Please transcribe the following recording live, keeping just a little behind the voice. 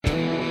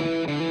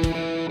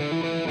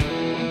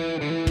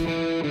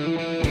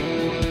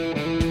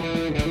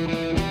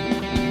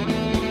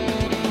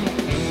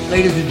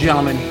Ladies and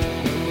gentlemen,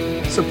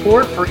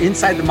 support for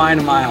Inside the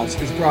Mind of Miles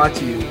is brought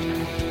to you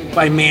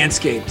by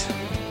Manscaped,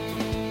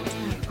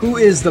 who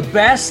is the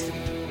best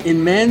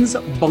in men's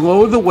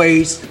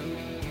below-the-waist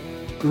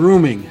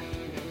grooming.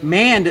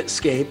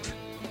 Manscaped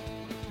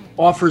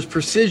offers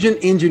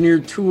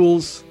precision-engineered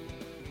tools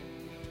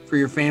for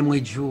your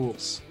family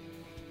jewels.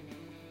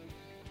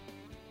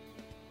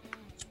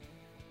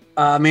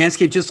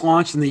 Manscaped just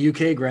launched in the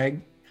UK,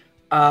 Greg.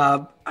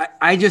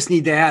 I just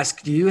need to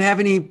ask, do you have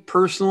any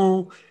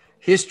personal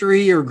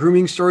history or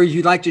grooming stories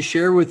you'd like to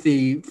share with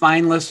the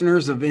fine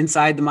listeners of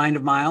Inside the Mind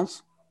of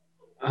Miles?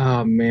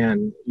 Oh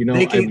man,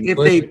 if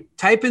they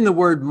type in the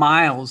word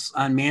Miles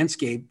on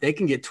Manscaped, they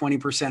can get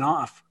 20%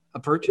 off a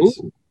purchase.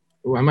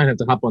 Ooh, I might have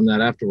to hop on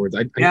that afterwards.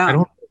 I don't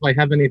know if I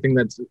have anything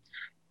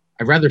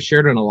I'd rather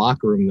share it in a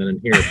locker room than in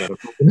here.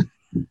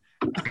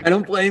 But I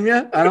don't blame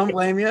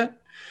you.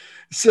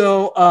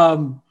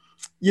 So,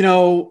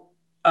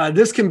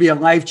 this can be a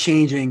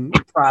life-changing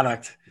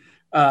product.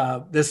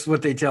 This is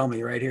what they tell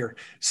me right here.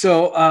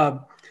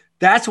 So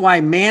that's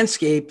why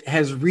Manscaped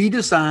has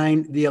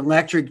redesigned the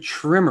electric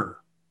trimmer.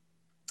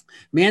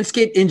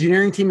 Manscaped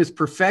engineering team has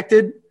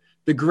perfected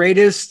the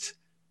greatest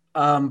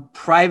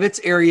private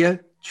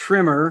area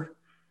trimmer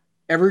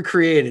ever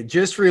created.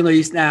 Just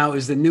released now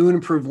is the new and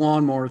improved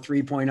Lawnmower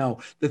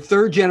 3.0. The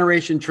third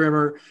generation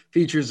trimmer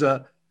features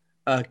a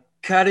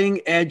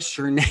cutting-edge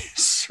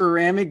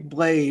ceramic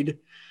blade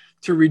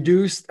to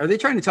reduce, are they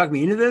trying to talk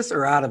me into this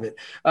or out of it?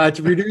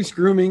 To reduce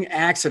grooming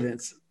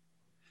accidents.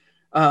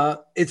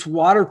 Its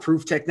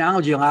waterproof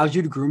technology allows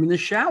you to groom in the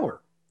shower.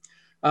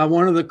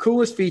 One of the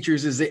coolest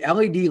features is the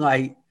LED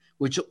light,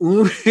 which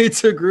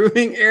illuminates a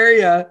grooming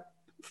area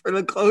for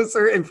the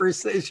closer and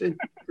precision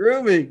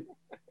grooming.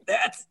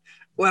 That's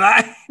what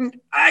I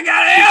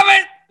gotta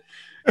have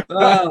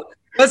it.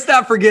 Let's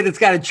not forget it's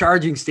got a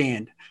charging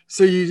stand.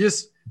 So you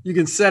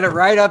can set it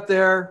right up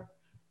there,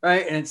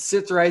 right? And it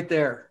sits right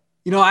there.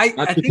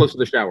 Not too close to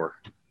the shower.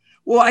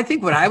 Well, I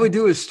think what I would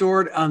do is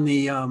store it on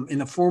the in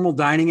the formal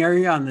dining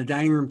area on the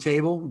dining room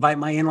table. Invite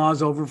my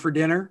in-laws over for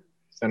dinner.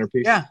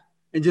 Centerpiece. Yeah,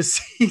 and just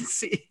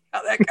see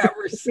how that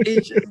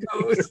conversation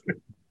goes.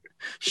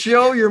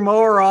 Show your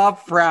mower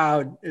off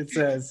proud, it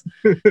says,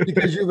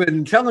 because you have an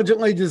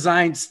intelligently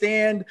designed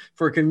stand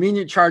for a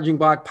convenient charging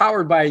block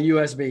powered by a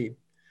USB.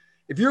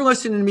 If you're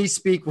listening to me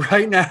speak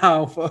right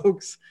now,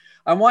 folks,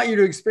 I want you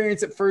to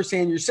experience it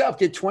firsthand yourself.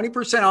 Get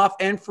 20% off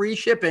and free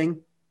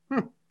shipping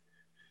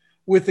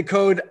with the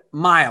code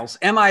MILES,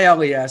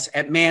 MILES,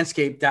 at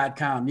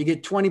manscaped.com. You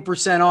get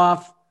 20%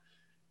 off,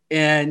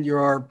 and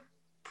your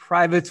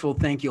privates will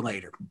thank you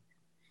later.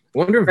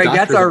 Wonder if Greg,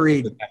 that's our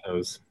read.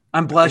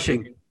 I'm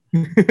blushing.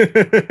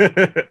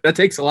 That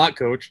takes a lot,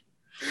 Coach.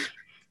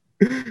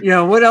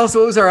 What else?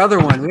 What was our other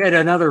one? We had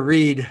another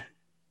read.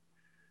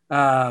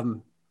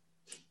 It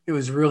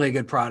was really a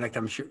good product.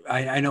 I'm sure.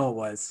 I know it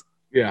was.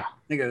 Yeah.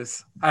 I think it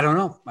was. I don't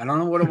know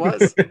what it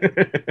was.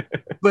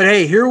 But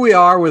hey, here we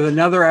are with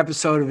another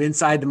episode of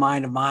Inside the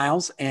Mind of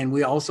Miles, and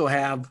we also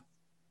have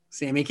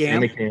Sammy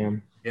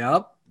Cam.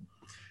 Yep.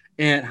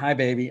 And hi,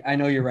 baby. I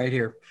know you're right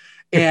here.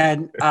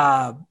 And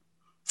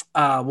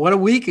what a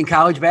week in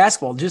college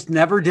basketball! Just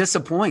never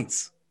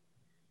disappoints.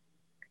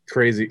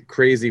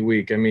 Crazy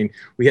week. I mean,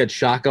 we had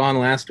Shaq on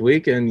last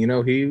week, and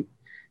he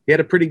had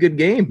a pretty good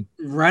game.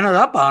 Run it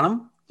up on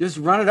him. Just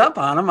run it up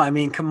on him. I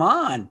mean, come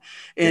on.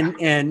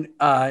 I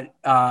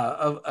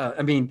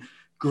mean,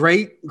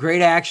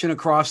 great action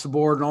across the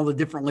board in all the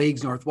different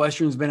leagues.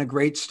 Northwestern's been a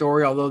great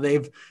story, although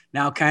they've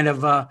now kind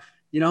of,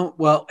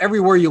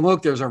 everywhere you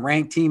look, there's a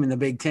ranked team in the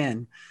Big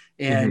Ten.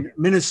 And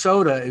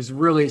Minnesota is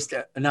really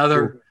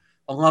another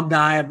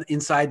alumni of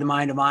Inside the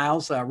Mind of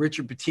Miles.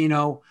 Richard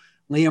Pitino,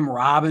 Liam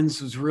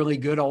Robbins was really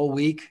good all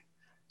week.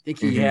 I think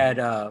he had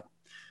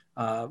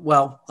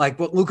like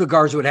what Luka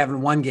Garza would have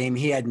in one game,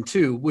 he had in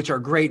two, which are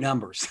great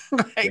numbers,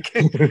 like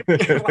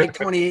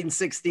 28 and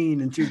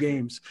 16 in two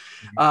games.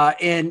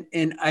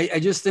 And I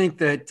just think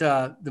that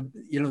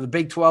the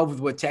Big 12 with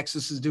what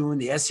Texas is doing,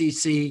 the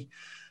SEC,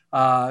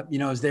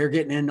 as they're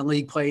getting into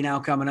league play now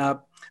coming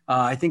up,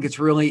 I think it's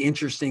really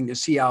interesting to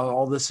see how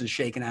all this is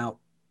shaking out.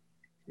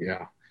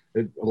 Yeah,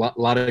 a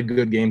lot of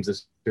good games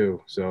this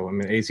too. So I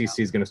mean, ACC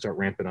is going to start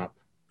ramping up.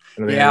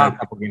 They had a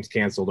couple games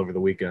canceled over the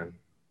weekend.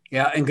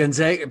 Yeah, and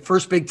Gonzaga,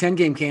 first Big Ten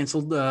game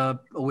canceled,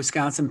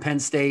 Wisconsin, Penn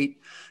State.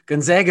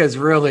 Gonzaga is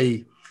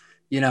really,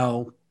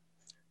 Jalen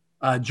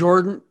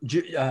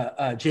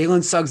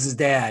Suggs'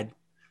 dad,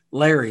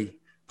 Larry,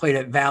 played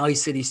at Valley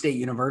City State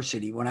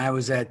University when I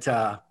was at,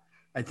 I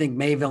think,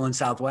 Mayville and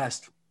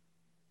Southwest.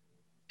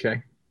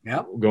 Okay.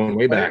 Yep. Going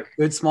way back.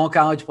 Good small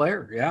college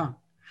player, yeah.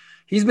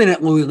 He's been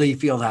at Louis Lee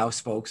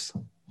Fieldhouse, folks.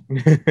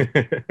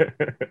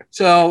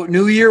 So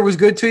New Year was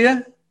good to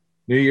you?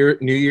 New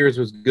Year's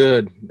was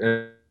good.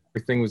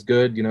 Everything was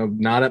good.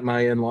 Not at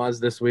my in-laws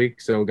this week,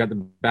 so got the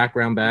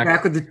background back.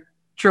 Back with the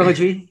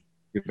trilogy.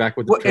 You're back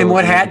with the trilogy. And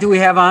what hat do we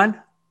have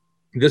on?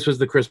 This was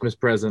the Christmas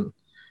present.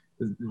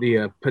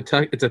 It's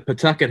a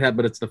Pawtucket hat,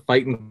 but it's the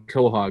Fighting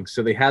Quahogs.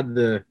 So they had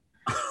the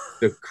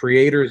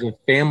creators of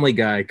Family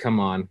Guy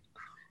come on,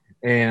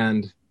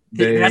 and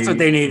That's what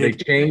they needed.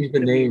 They changed the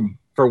name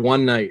for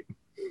one night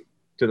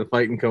to the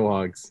Fighting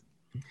Quahogs.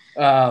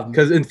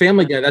 Because in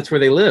Family Guy, that's where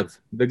they live.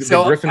 The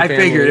Griffin I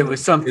family figured it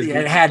was something.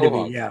 It had to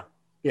be.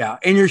 Yeah.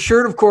 And your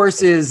shirt, of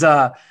course, is.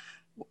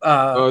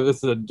 This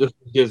is a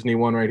Disney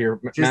one right here,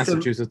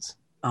 Massachusetts.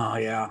 Oh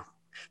yeah.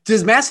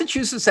 Does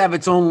Massachusetts have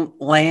its own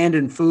land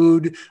and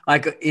food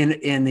like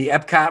in the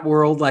Epcot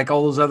world, like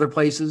all those other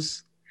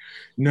places?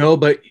 No,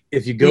 but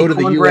if you go to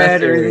the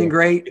U.S. or anything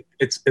great,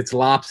 it's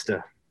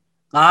lobster.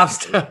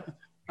 Lobster.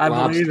 I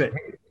believe it.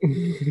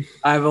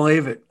 I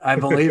believe it.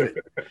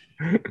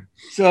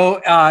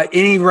 So,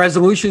 any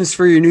resolutions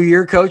for your new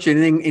year, Coach?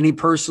 Any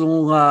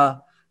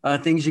personal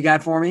things you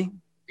got for me?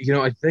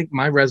 I think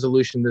my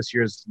resolution this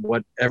year is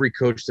what every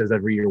coach says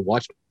every year: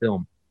 watch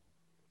film.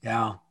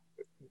 Yeah.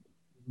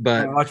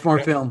 But watch more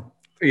film.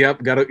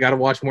 Yep, gotta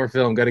watch more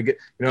film. Gotta get.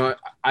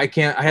 I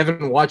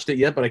haven't watched it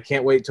yet, but I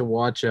can't wait to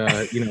watch.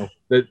 The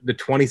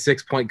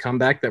 26-point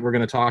comeback that we're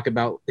going to talk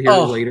about here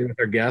later with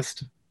our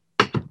guest.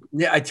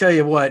 Yeah, I tell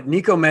you what,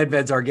 Niko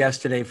Medved's our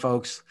guest today,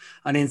 folks,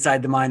 on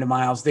Inside the Mind of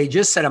Miles. They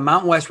just set a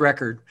Mountain West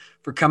record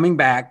for coming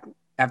back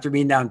after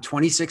being down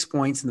 26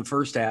 points in the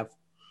first half,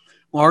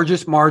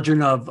 largest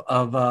margin of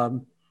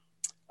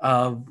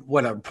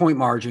what a point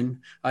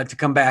margin to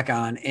come back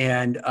on,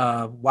 and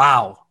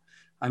wow.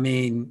 I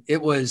mean,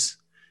 it was,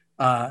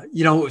 it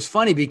was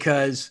funny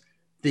because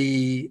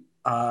the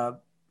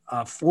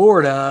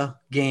Florida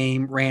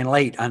game ran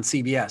late on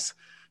CBS.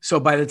 So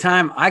by the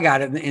time I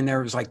got it in there,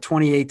 it was like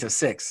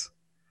 28-6.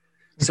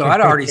 So I'd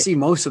already seen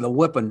most of the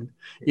whipping,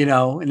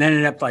 and then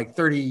ended up like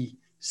 36-10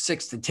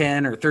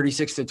 or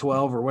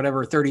 36-12 or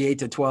whatever,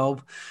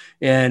 38-12.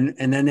 And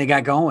then they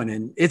got going.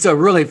 And it's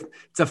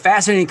a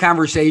fascinating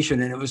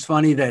conversation. And it was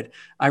funny that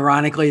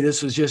ironically,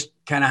 this was just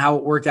kind of how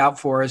it worked out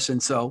for us.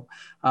 And so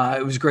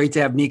it was great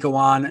to have Niko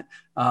on.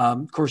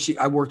 Of course,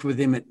 I worked with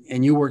him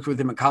and you worked with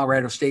him at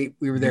Colorado State.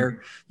 We were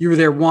there. You were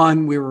there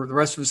the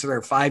rest of us were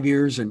there 5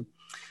 years. And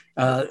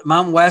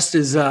Mountain West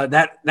is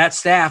that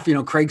staff,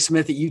 Craig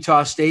Smith at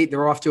Utah State.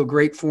 They're off to a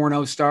great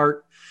 4-0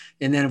 start.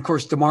 And then, of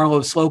course,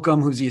 DeMarlo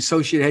Slocum, who's the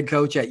associate head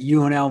coach at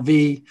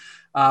UNLV,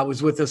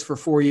 was with us for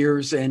 4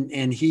 years.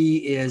 And he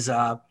is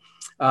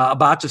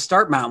about to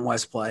start Mountain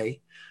West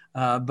play.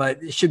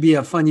 But it should be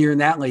a fun year in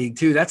that league,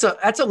 too. That's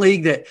a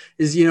league that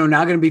is,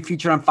 now going to be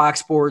featured on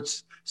Fox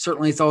Sports.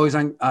 Certainly, it's always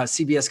on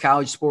CBS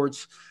College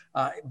Sports.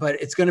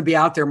 But it's going to be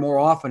out there more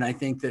often, I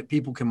think, that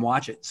people can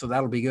watch it. So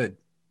that'll be good.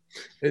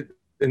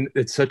 And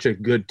it's such a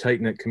good,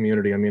 tight-knit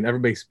community. I mean,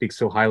 everybody speaks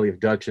so highly of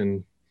Dutch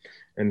and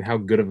how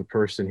good of a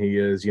person he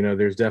is.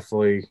 There's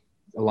definitely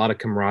a lot of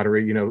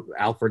camaraderie.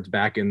 Alfred's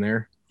back in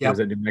there. Yep. He was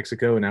at New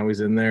Mexico, and now he's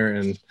in there.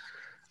 And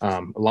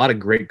a lot of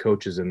great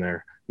coaches in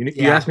there.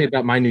 You asked me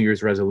about my New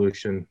Year's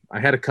resolution. I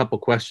had a couple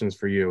questions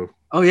for you.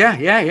 Oh,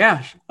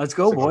 yeah. Let's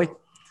go, boy.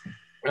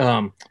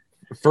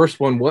 First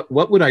one,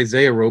 what would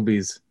Isaiah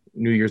Roby's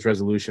New Year's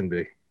resolution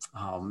be?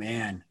 Oh,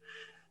 man.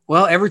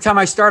 Well, every time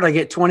I start, I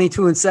get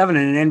 22-7 in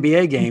an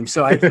NBA game.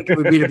 So I think it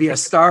would be to be a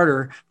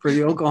starter for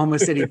the Oklahoma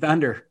City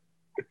Thunder.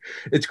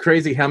 It's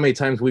crazy how many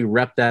times we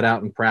rep that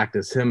out in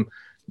practice, him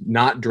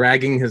not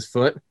dragging his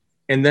foot.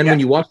 And then when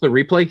you watch the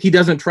replay, he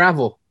doesn't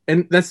travel.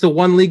 And that's the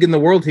one league in the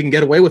world he can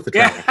get away with the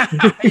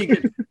travel.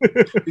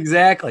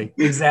 Exactly.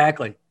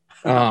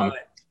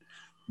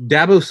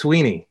 Dabo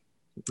Sweeney,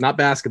 not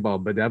basketball,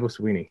 but Dabo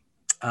Sweeney.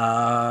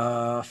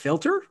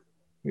 Filter?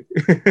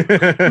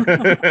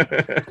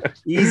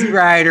 Easy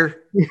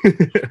rider.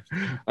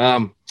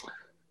 The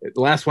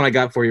last one I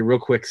got for you real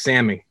quick,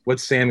 Sammy.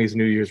 What's Sammy's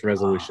New Year's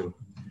resolution?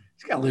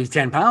 She's got to lose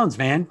 10 pounds,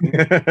 man.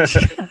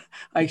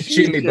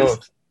 She and me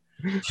both.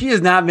 She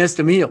has not missed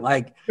a meal.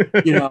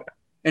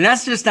 And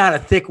that's just not a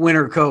thick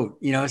winter coat.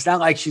 It's not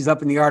like she's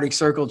up in the Arctic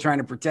Circle trying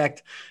to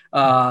protect,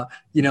 the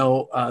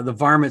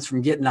varmints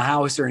from getting the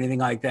house or anything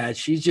like that.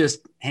 She's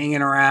just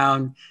hanging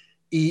around,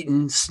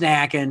 eating,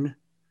 snacking.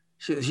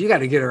 You got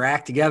to get her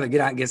act together,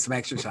 get out and get some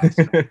exercise.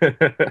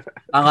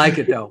 I like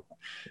it, though.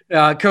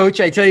 Coach,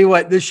 I tell you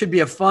what, this should be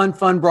a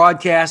fun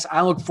broadcast.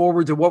 I look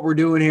forward to what we're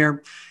doing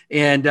here.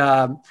 And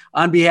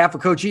on behalf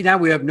of Coach Eaton,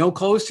 we have no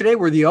close today.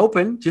 We're the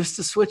open, just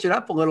to switch it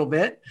up a little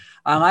bit.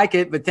 I like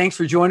it, but thanks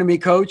for joining me,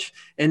 Coach.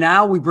 And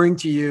now we bring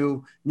to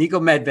you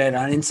Niko Medved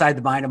on Inside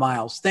the Mind of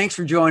Miles. Thanks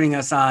for joining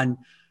us on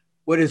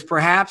what is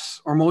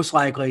perhaps or most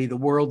likely the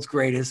world's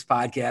greatest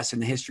podcast in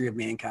the history of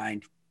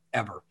mankind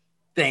ever.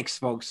 Thanks,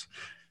 folks.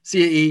 See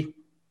you, E.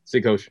 See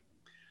you, Coach.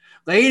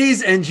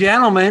 Ladies and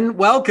gentlemen,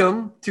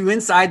 welcome to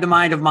Inside the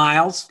Mind of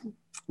Miles,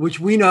 which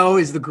we know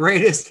is the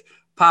greatest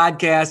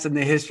podcast in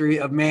the history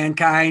of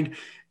mankind.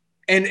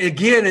 And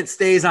again, it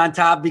stays on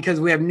top because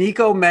we have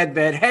Niko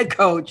Medved, head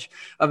coach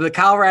of the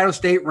Colorado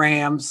State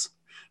Rams.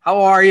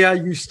 How are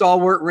you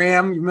stalwart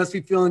Ram? You must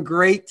be feeling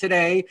great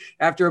today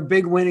after a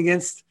big win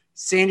against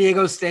San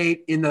Diego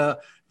State in the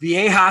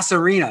Viejas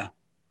Arena.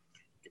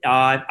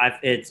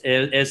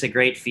 It's a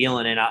great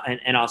feeling,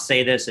 and I'll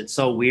say this: it's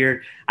so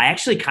weird. I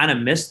actually kind of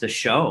missed the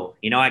show.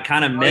 I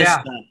kind of missed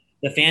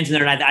the fans in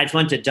there. And I just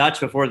went to Dutch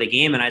before the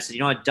game and I said, you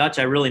know what, Dutch,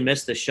 I really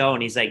missed the show.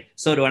 And he's like,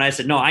 so do I. And I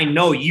said, no, I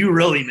know you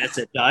really miss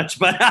it, Dutch.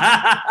 But,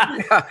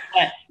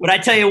 Yeah. but I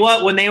tell you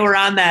what, when they were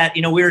on that,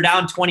 we were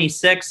down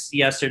 26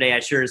 yesterday. I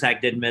sure as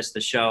heck did miss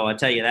the show. I'll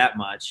tell you that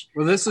much.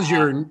 Well, this is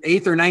your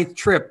eighth or ninth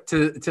trip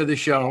to the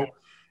show.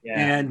 Yeah.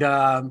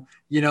 And,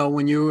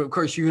 when of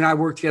course, you and I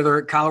worked together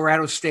at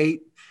Colorado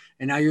State,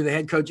 and now you're the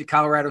head coach at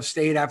Colorado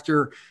State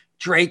after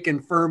Drake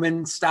and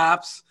Furman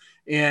stops.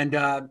 And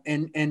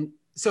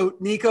so,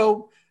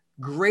 Nico,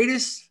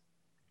 greatest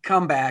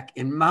comeback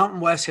in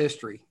Mountain West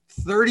history,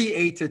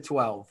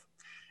 38-12.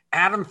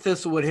 Adam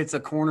Thistlewood hits a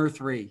corner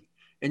three,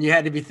 and you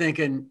had to be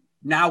thinking,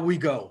 now we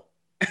go.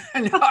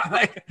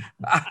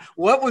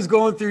 What was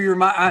going through your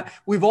mind?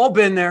 We've all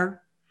been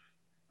there.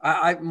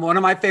 One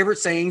of my favorite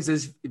sayings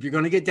is, if you're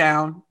going to get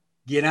down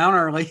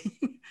early.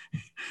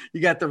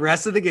 You got the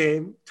rest of the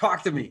game.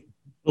 Talk to me.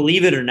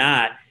 Believe it or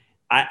not,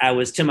 I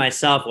was to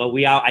myself,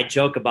 I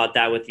joke about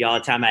that with you all the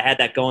time. I had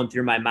that going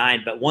through my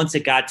mind, but once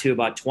it got to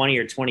about 20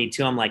 or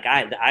 22, I'm like,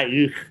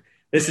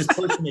 this is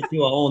pushing it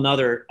to a whole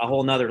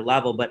nother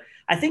level. But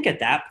I think at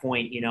that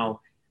point,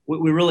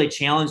 we really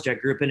challenged our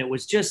group, and it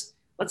was just,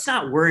 let's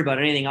not worry about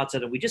anything else.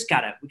 We just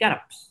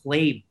gotta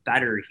play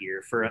better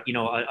here for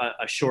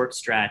a short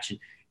stretch and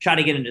try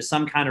to get into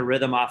some kind of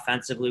rhythm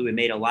offensively. We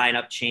made a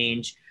lineup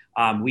change.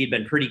 We'd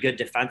been pretty good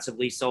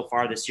defensively so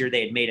far this year.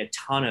 They had made a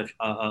ton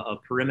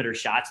of perimeter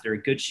shots. They're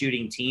a good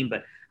shooting team,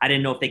 but I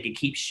didn't know if they could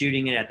keep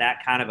shooting it at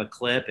that kind of a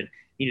clip, and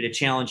needed to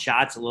challenge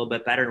shots a little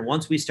bit better. And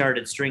once we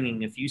started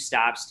stringing a few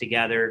stops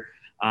together,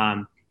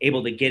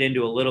 able to get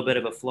into a little bit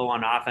of a flow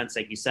on offense,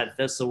 like you said,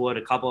 Thistlewood,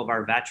 a couple of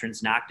our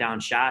veterans knocked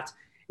down shots.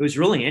 It was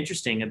really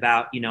interesting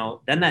about,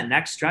 then that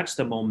next stretch,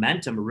 the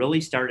momentum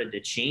really started to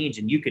change,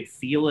 and you could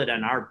feel it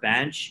on our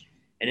bench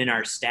and in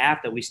our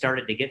staff that we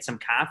started to get some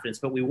confidence,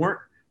 but we weren't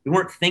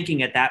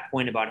thinking at that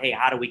point about, hey,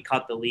 how do we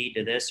cut the lead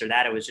to this or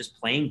that? It was just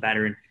playing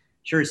better. And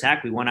sure as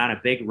heck, we went on a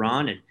big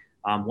run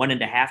and went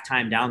into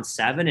halftime down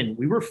 7, and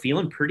we were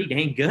feeling pretty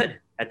dang good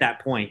at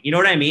that point. You know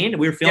what I mean?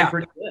 We were feeling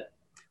pretty good.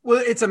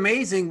 Well, it's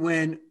amazing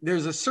when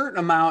there's a certain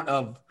amount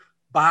of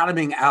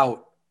bottoming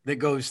out that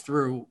goes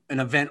through an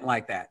event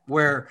like that,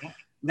 where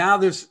now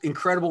there's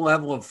incredible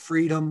level of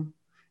freedom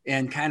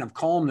and kind of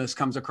calmness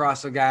comes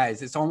across the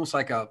guys. It's almost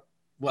like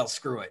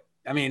screw it.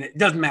 I mean, it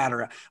doesn't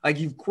matter. Like,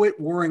 you've quit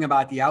worrying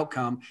about the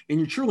outcome and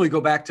you truly go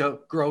back to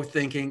growth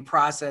thinking,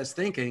 process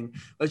thinking.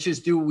 Let's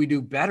just do what we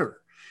do better.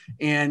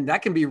 And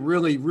that can be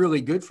really, really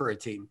good for a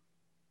team.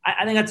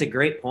 I think that's a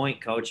great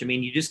point, Coach. I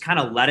mean, you just kind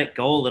of let it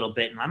go a little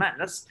bit. And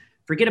let's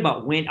forget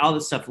about all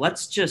this stuff.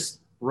 Let's just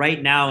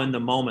right now in the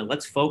moment,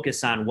 let's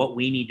focus on what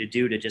we need to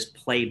do to just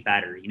play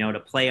better, to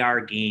play our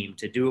game,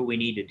 to do what we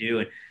need to do.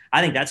 And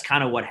I think that's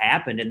kind of what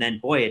happened. And then,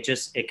 boy,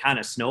 it kind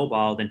of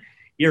snowballed. And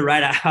you're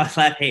right. I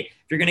thought, hey,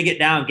 if you're going to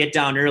get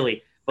down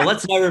early. But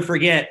let's never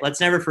forget,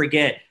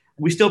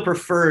 we still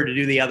prefer to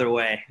do the other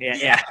way.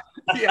 Yeah.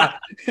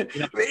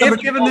 If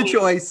given the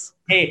choice.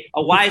 Hey,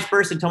 a wise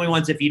person told me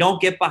once, if you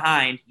don't get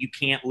behind, you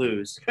can't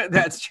lose.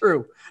 That's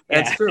true.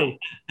 That's true.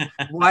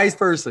 Wise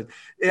person.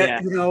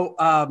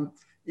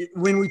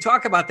 When we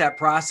talk about that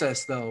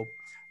process, though,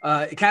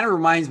 it kind of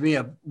reminds me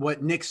of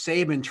what Nick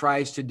Saban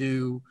tries to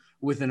do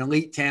with an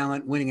elite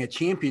talent winning a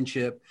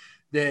championship,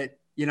 that,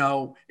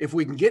 if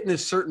we can get in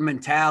this certain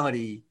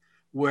mentality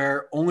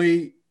where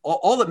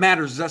all that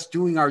matters is us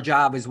doing our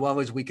job as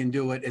well as we can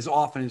do it, as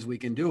often as we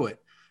can do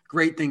it,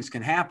 great things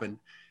can happen.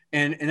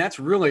 And that's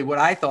really what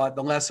I thought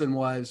the lesson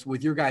was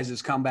with your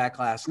guys' comeback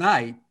last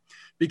night,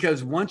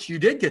 because once you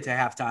did get to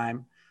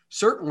halftime,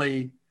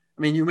 certainly,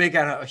 I mean, you make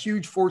a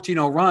huge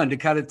 14-0 run to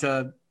cut it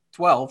to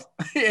 12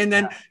 and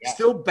then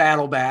still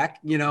battle back,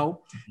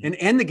 and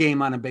end the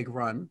game on a big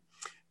run.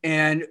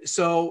 And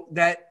so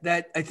that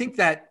I think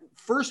that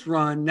first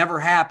run never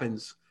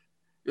happens.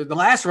 The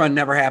last run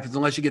never happens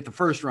unless you get the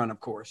first run, of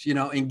course,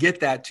 and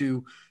get that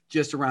to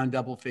just around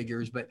double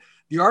figures. But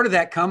the art of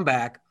that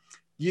comeback,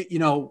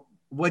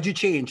 what'd you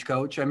change,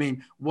 Coach? I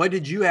mean, what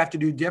did you have to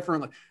do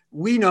differently?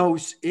 We know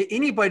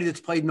anybody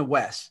that's played in the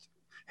West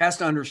has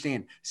to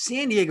understand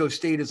San Diego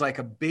State is like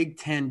a Big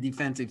Ten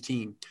defensive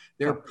team.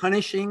 They're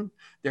punishing,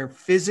 they're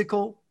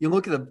physical. You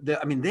look at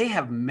they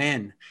have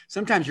men.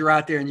 Sometimes you're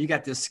out there and you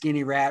got this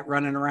skinny rat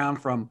running around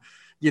from,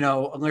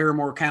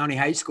 Larimore County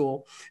High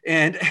School.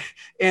 And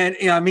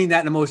I mean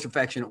that in the most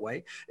affectionate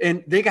way.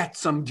 And they got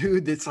some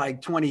dude that's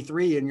like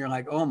 23 and you're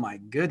like, oh my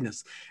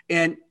goodness.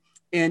 And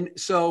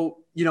so,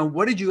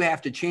 what did you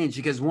have to change?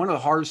 Because one of the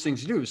hardest things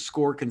to do is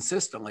score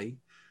consistently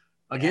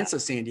against a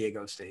San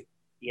Diego State.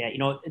 Yeah.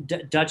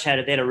 Dutch they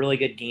had a really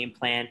good game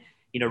plan,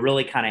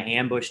 really kind of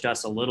ambushed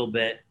us a little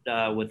bit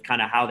with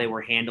kind of how they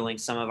were handling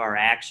some of our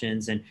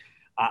actions. And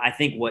I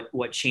think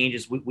what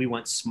changes, we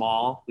went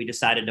small. We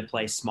decided to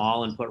play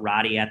small and put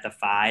Roddy at the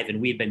 5. And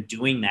we've been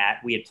doing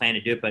that. We had planned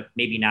to do it, but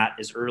maybe not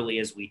as early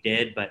as we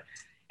did.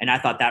 And I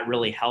thought that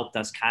really helped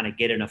us kind of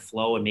get in a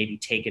flow and maybe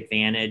take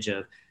advantage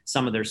of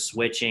some of their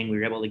switching. We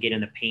were able to get in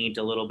the paint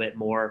a little bit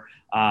more,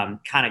 kind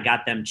of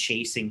got them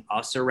chasing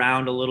us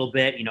around a little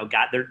bit,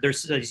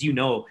 there's, as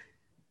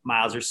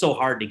Miles, they're so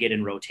hard to get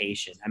in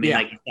rotation. I mean,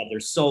 like you said, they're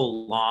so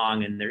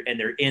long and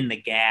they're in the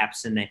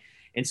gaps and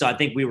so I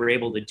think we were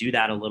able to do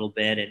that a little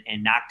bit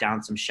and knock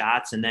down some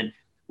shots. And then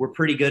we're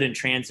pretty good in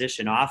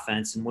transition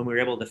offense. And when we were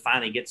able to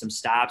finally get some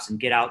stops and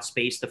get out,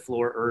 space the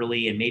floor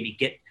early and maybe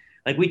get,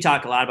 like we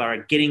talk a lot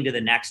about getting to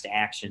the next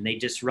action, they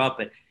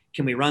disrupt it.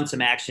 Can we run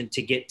some action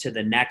to get to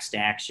the next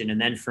action?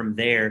 And then from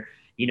there,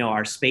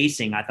 our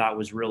spacing I thought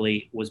was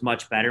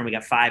much better. And we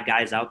got 5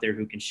 guys out there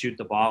who can shoot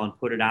the ball and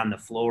put it on the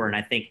floor. And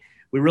I think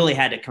we really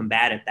had to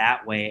combat it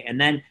that way. And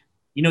then,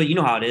 you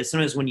know how it is.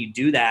 Sometimes when you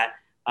do that,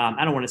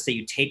 I don't want to say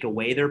you take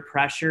away their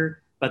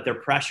pressure, but their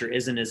pressure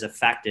isn't as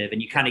effective.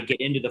 And you kind of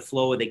get into the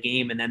flow of the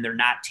game and then they're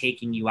not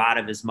taking you out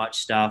of as much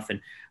stuff. And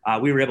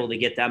we were able to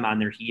get them on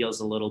their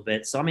heels a little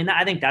bit. So, I mean,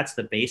 I think that's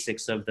the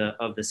basics of the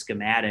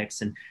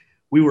schematics. And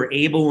we were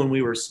able, when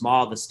we were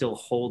small, to still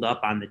hold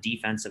up on the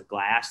defensive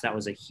glass. That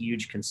was a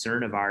huge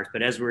concern of ours.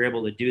 But as we were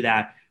able to do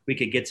that, we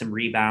could get some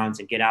rebounds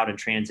and get out in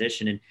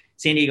transition. And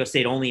San Diego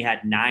State only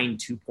had 9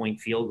 2-point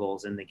field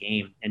goals in the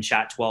game and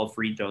shot 12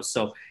 free throws.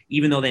 So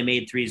even though they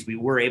made threes, we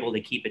were able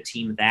to keep a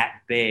team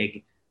that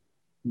big,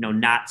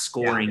 not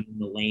scoring in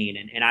the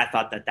lane. And I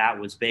thought that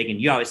was big. And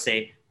you always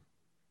say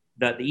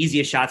the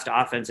easiest shots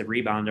to offensive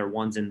rebound are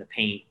ones in the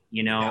paint,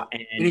 and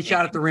any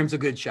shot at the rim's a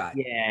good shot.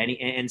 Yeah.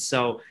 And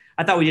so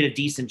I thought we did a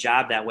decent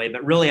job that way,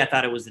 but really I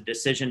thought it was the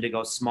decision to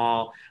go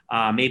small,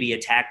 maybe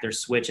attack their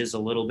switches a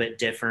little bit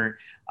different.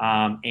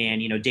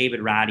 And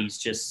David Roddy's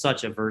just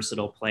such a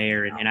versatile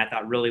player, and I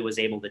thought really was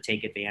able to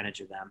take advantage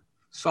of them.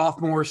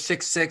 Sophomore,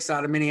 6'6",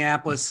 out of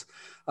Minneapolis,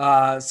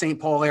 St.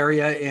 Paul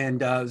area,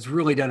 and has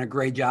really done a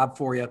great job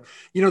for you.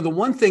 The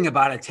one thing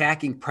about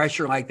attacking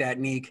pressure like that,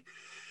 Nick,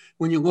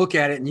 when you look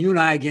at it, and you and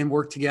I, again,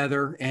 work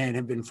together and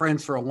have been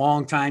friends for a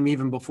long time,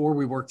 even before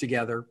we worked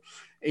together.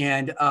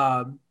 And,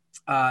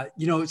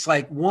 it's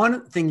like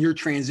one thing your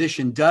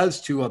transition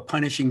does to a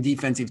punishing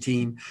defensive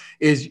team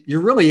is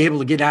you're really able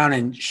to get down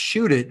and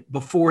shoot it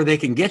before they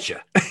can get you.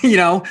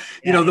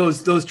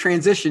 Those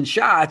transition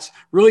shots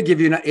really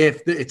give you,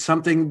 if it's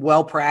something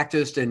well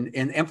practiced and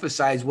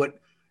emphasize what,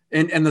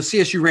 and the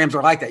CSU Rams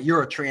are like that.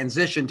 You're a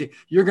transition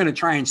you're going to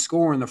try and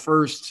score in the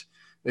first,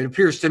 it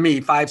appears to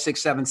me, 5,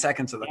 6, 7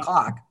 seconds of the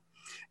clock.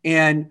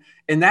 And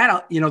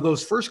that,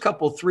 those first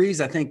couple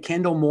threes, I think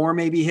Kendall Moore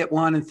maybe hit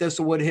one and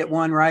Thistlewood hit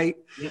one, right?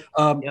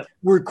 Yep.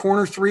 Were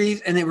corner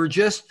threes, and they were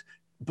just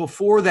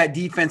before that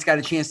defense got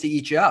a chance to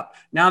eat you up.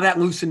 Now that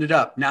loosened it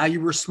up. Now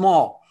you were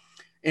small.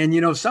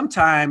 And,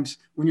 sometimes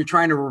when you're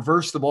trying to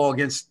reverse the ball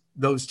against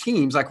those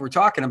teams, like we're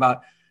talking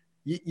about,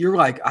 you're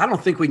like, I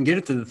don't think we can get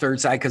it to the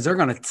third side because they're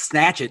going to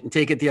snatch it and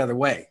take it the other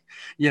way,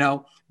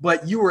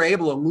 But you were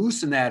able to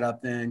loosen that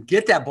up then,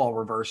 get that ball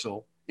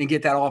reversal, and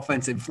get that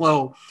offensive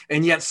flow,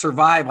 and yet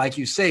survive, like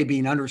you say,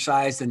 being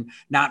undersized and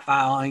not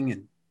fouling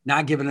and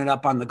not giving it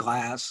up on the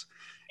glass.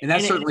 And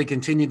that certainly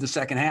continued the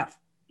second half.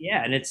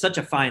 Yeah, and it's such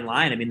a fine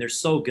line. I mean, they're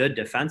so good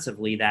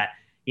defensively that,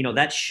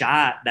 that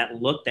shot, that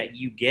look that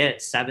you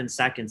get 7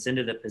 seconds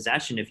into the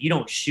possession, if you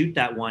don't shoot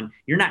that one,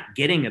 you're not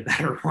getting a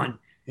better one.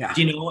 Yeah.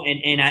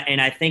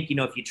 And I think,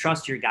 if you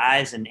trust your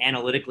guys and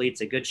analytically, it's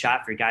a good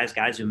shot for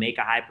guys who make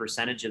a high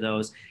percentage of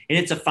those. And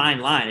it's a fine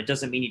line. It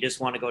doesn't mean you just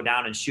want to go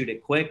down and shoot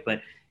it quick,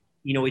 but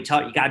we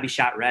tell you got to be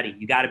shot ready.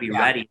 You got to be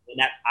ready. When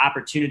that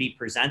opportunity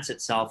presents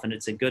itself and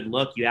it's a good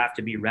look, you have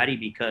to be ready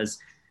because,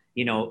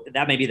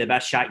 that may be the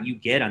best shot you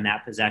get on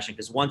that possession.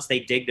 Because once they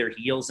dig their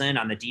heels in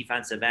on the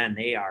defensive end,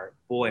 are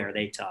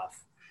they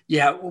tough.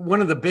 Yeah.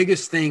 One of the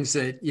biggest things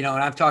that, and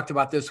I've talked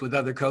about this with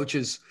other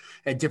coaches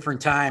at different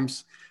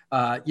times,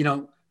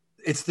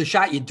 it's the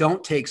shot you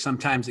don't take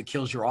sometimes that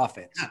kills your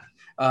offense.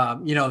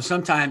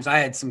 Sometimes I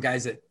had some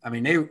guys that,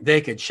 they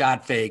could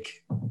shot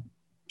fake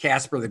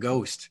Casper the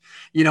Ghost.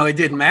 It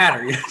didn't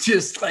matter. It's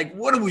just like,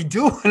 what are we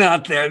doing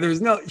out there?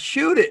 There's no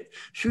shoot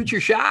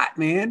your shot,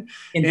 man.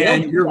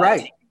 And you're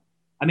right.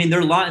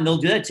 They're long and they'll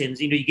do it. And,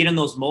 you get in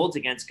those molds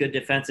against good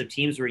defensive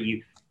teams where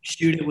you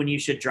shoot it when you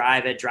should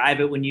drive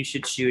it when you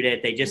should shoot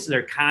it.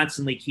 They're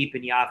constantly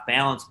keeping you off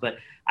balance. But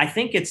I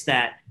think it's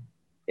that,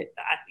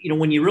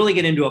 when you really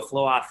get into a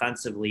flow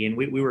offensively, and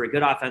we were a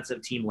good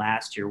offensive team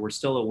last year, we're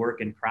still a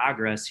work in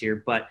progress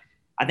here, but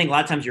I think a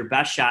lot of times your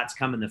best shots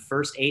come in the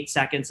first 8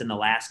 seconds and the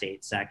last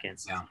 8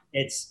 seconds. Yeah.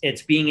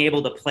 It's being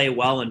able to play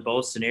well in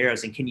both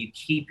scenarios. And can you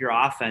keep your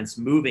offense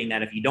moving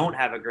that if you don't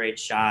have a great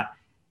shot,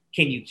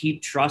 can you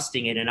keep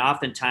trusting it? And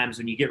oftentimes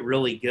when you get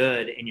really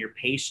good and you're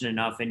patient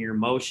enough in your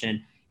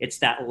motion, it's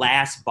that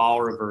last ball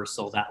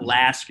reversal, that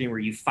last screen where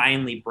you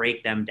finally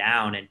break them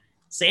down. And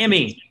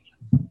Sammy,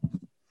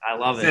 I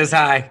love it. Says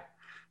hi.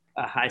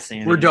 Hi,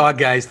 Sammy. We're dog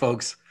guys,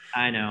 folks.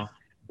 I know.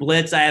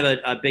 Blitz, I have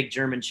a big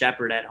German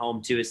Shepherd at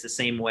home too. It's the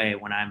same way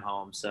when I'm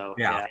home. So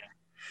yeah.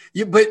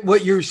 But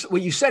what you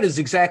said is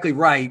exactly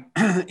right.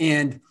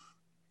 and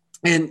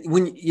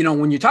when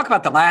you talk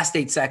about the last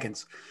 8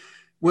 seconds,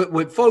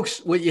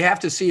 what you have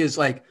to see is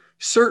like,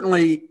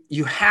 certainly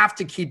you have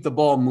to keep the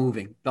ball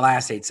moving the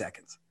last 8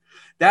 seconds.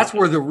 That's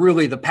where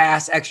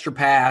the extra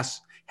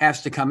pass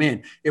has to come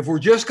in. If we're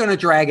just going to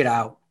drag it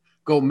out,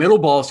 go middle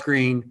ball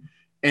screen,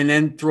 and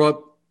then throw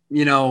up,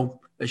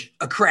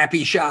 a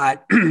crappy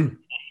shot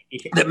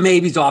that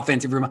maybe is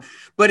offensive,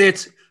 but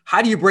it's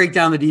how do you break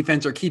down the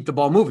defense or keep the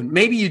ball moving?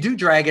 Maybe you do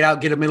drag it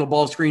out, get a middle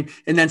ball screen,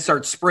 and then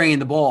start spraying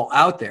the ball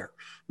out there.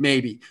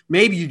 Maybe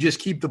you just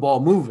keep the ball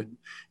moving.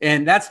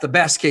 And that's the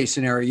best case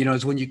scenario,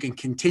 is when you can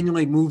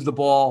continually move the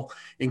ball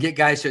and get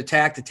guys to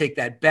attack to take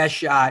that best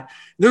shot.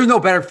 There's no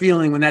better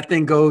feeling when that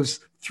thing goes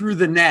through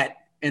the net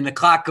and the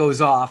clock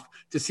goes off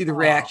to see the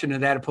reaction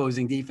of that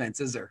opposing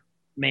defense, is there?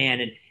 Man,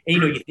 and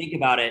you think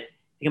about it,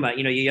 you got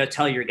to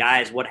tell your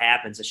guys what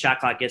happens. The shot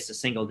clock gets to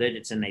single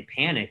digits and they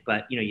panic.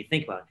 But, you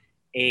think about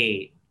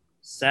 8,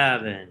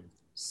 7,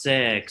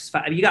 6,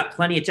 5. You got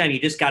plenty of time. You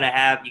just got to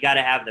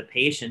have the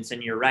patience.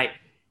 And you're right.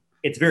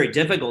 It's very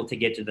difficult to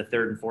get to the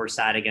third and fourth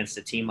side against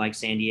a team like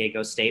San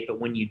Diego State. But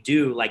when you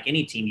do, like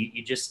any team,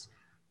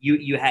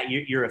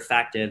 you're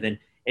effective. And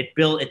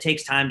it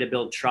takes time to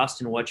build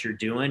trust in what you're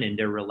doing and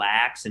to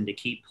relax and to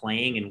keep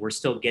playing. And we're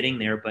still getting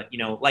there. But,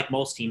 like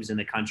most teams in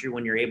the country,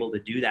 when you're able to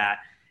do that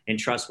and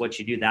trust what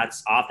you do,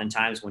 that's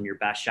oftentimes when your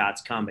best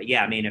shots come. But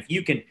yeah, I mean, if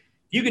you can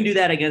do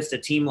that against a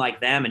team like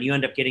them and you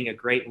end up getting a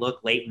great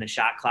look late in the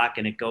shot clock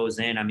and it goes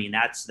in, I mean,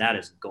 that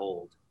is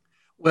gold.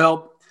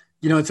 Well,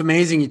 it's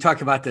amazing. You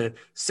talk about the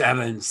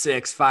 7,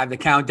 6, 5, the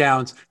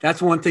countdowns.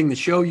 That's one thing the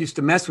show used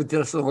to mess with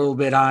us a little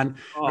bit on.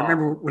 Oh. I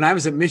remember when I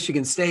was at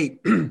Michigan State,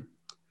 I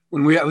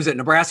was at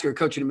Nebraska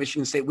coaching at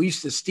Michigan State, we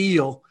used to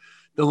steal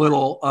the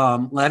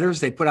little letters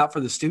they put out for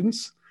the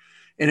students.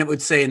 And it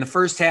would say in the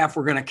first half,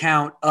 we're going to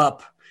count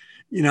up,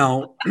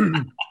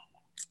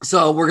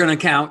 so we're going to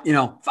count,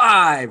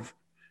 5,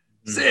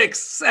 6,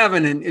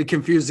 7, and it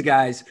confused the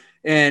guys.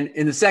 And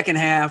in the second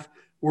half,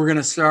 we're going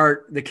to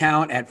start the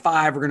count at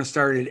 5. We're going to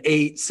start at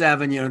 8,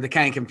 7, to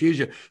kind of confuse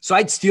you. So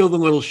I'd steal the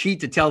little sheet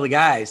to tell the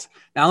guys,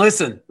 now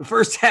listen, the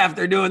first half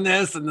they're doing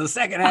this and the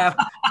second half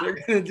they're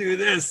going to do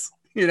this,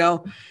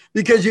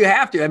 because you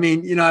have to. I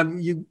mean,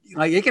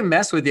 it can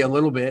mess with you a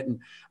little bit. And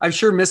I've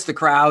sure missed the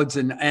crowds.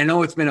 And I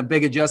know it's been a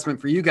big adjustment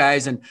for you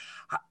guys. And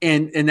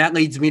that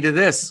leads me to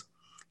this.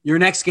 Your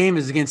next game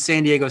is against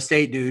San Diego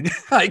State, dude.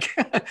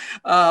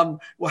 Well,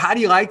 how do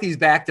you like these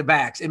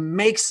back-to-backs? It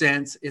makes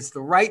sense. It's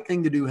the right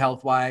thing to do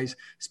health-wise,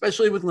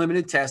 especially with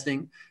limited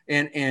testing.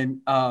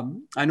 And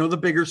I know the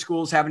bigger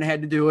schools haven't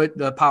had to do it,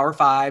 the Power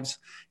Fives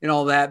and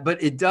all that,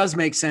 but it does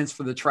make sense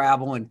for the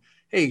travel. And,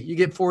 hey, you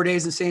get 4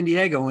 days in San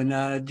Diego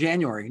in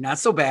January. Not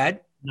so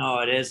bad. No,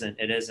 it isn't.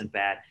 It isn't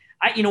bad.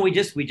 We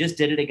just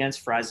did it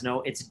against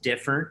Fresno. It's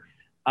different.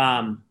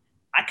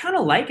 I kind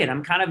of like it.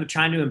 I'm kind of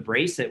trying to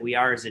embrace it. We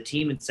are as a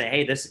team and say,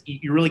 hey,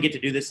 you really get to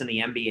do this in the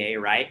NBA,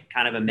 right?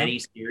 Kind of a mini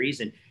series.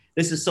 And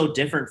this is so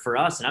different for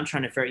us. And I'm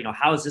trying to figure out,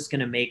 how is this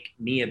going to make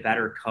me a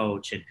better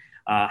coach? And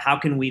how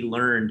can we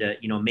learn to,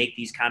 make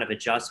these kind of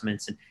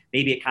adjustments? And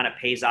maybe it kind of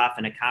pays off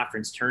in a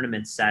conference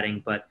tournament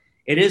setting, but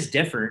it is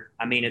different.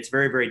 I mean, it's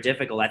very, very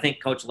difficult. I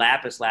think Coach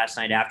Lapis last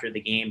night after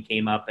the game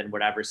came up and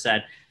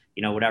said,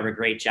 whatever,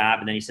 great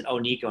job. And then he said, oh,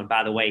 Nico. And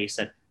by the way, he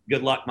said,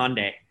 good luck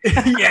Monday.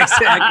 Yeah,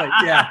 exactly.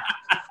 Yeah.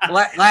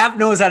 Lap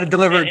knows how to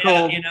deliver it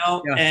cold.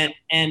 And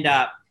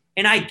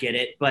I get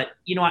it, but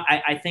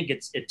I think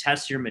it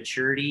tests your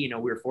maturity.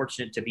 We were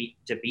fortunate to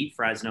beat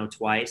Fresno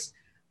twice.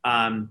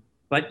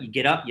 But you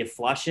get up, you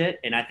flush it.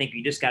 And I think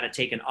you just got to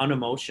take an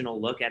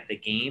unemotional look at the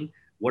game.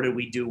 What did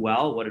we do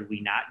well? What did we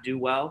not do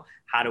well?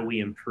 How do we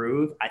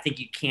improve? I think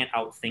you can't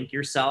outthink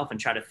yourself and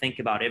try to think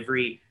about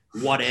every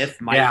what if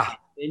might happen.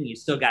 You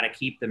still got to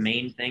keep the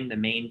main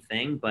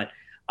thing. But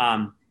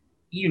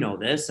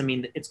this, I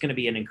mean, it's going to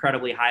be an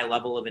incredibly high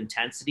level of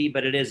intensity,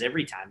 but it is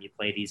every time you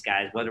play these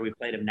guys, whether we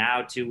played them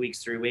now, 2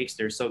 weeks, 3 weeks,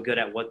 they're so good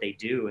at what they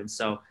do. And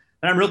so,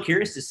 but I'm real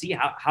curious to see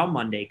how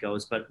Monday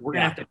goes, but we're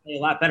going to have to play a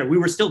lot better. We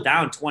were still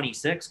down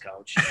 26,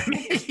 Coach.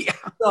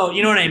 So,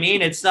 you know what I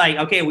mean? It's like,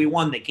 okay, we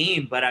won the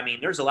game, but I mean,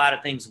 there's a lot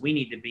of things we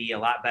need to be a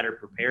lot better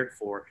prepared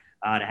for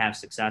to have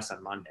success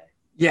on Monday.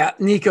 Yeah,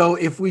 Nico,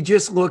 if we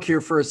just look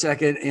here for a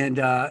second and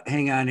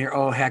hang on here.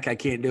 Oh, heck, I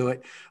can't do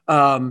it.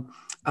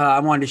 I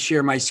wanted to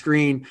share my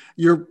screen.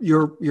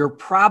 Your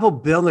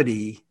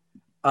probability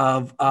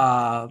of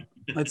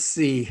let's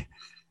see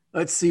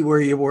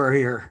where you were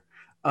here.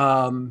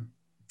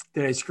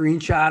 Did I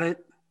screenshot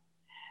it?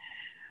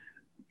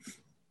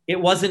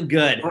 It wasn't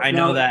good. I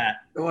know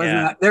that. It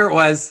wasn't. There it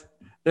was.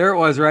 There it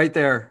was right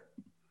there.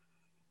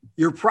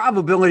 Your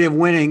probability of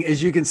winning,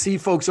 as you can see,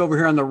 folks over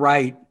here on the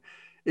right,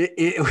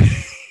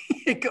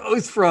 it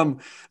goes from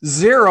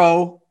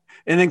 0.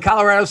 And then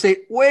Colorado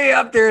State way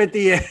up there at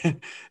the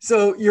end.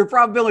 So your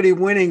probability of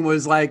winning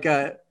was like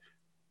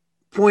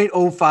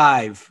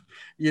 0.05,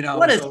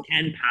 What does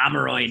Ken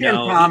Pomeroy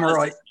know? Ken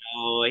Pomeroy.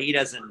 He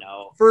doesn't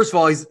know. First of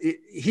all,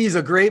 he's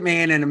a great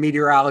man and a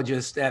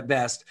meteorologist at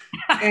best.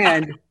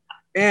 And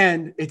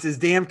it's his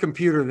damn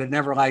computer that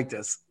never liked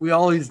us. We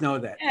always know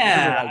that.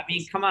 Yeah, I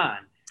mean, come on.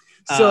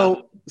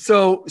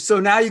 So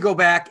now you go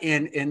back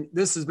and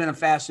this has been a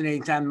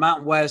fascinating time.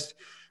 Mountain West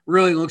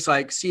really looks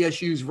like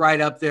CSU's right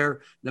up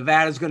there.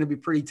 Nevada's going to be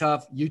pretty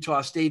tough.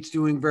 Utah State's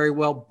doing very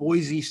well.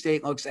 Boise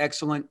State looks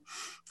excellent.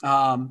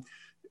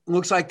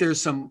 Looks like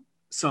there's some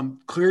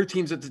clear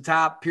teams at the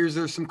top. Appears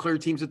there's some clear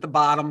teams at the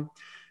bottom.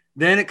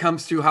 Then it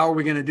comes to how are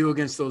we going to do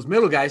against those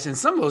middle guys? And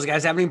some of those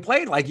guys haven't even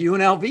played, like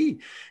UNLV,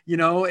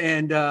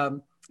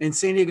 and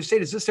San Diego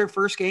State. Is this their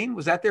first game?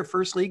 Was that their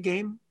first league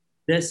game?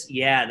 This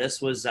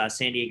was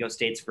San Diego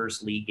State's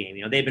first league game.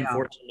 They've been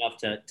fortunate enough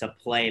to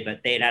play,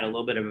 but they'd had a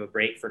little bit of a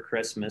break for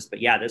Christmas.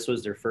 But yeah, this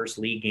was their first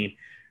league game.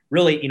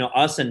 Really,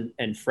 us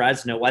and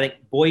Fresno. I think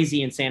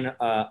Boise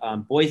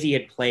and Boise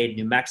had played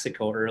New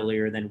Mexico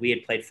earlier than we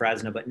had played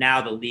Fresno, but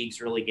now the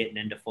league's really getting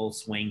into full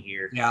swing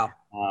here. Yeah.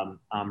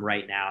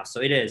 Right now,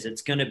 so it is.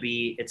 It's gonna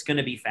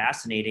be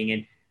fascinating,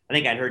 and I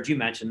think I'd heard you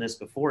mention this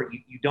before.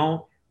 You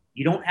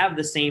don't have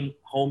the same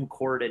home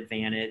court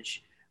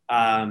advantage.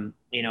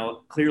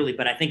 Clearly,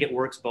 but I think it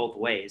works both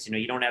ways.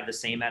 You don't have the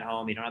same at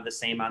home, you don't have the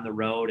same on the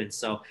road. And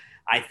so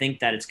I think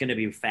that it's going to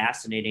be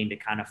fascinating to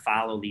kind of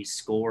follow these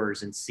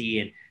scores and see,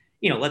 and,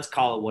 let's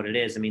call it what it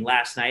is. I mean,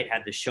 last night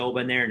had the show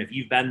been there. And if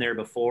you've been there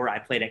before, I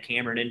played at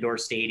Cameron Indoor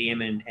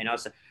Stadium and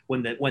also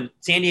when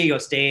San Diego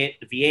State,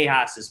 the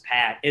Viejas is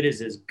packed, it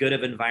is as good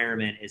of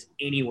environment as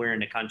anywhere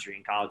in the country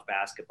in college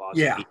basketball.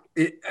 Yeah.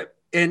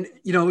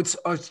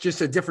 It's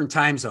just a different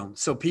time zone.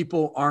 So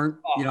people aren't,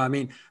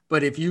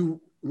 but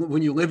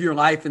when you live your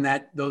life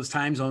in those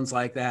time zones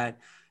like that,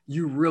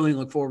 you really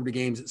look forward to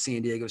games at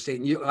San Diego State.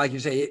 And like you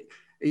say,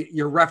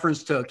 your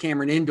reference to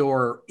Cameron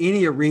Indoor,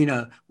 any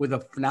arena with a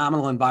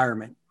phenomenal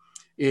environment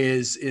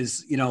is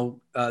the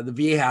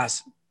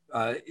Viejas,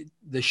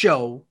 the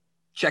show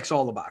checks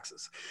all the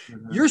boxes.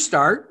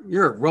 Mm-hmm.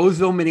 You're a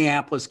Roseville,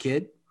 Minneapolis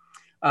kid,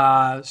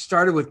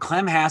 started with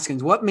Clem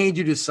Haskins. What made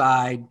you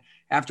decide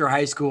after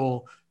high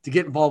school to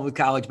get involved with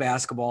college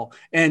basketball?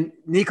 And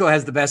Nico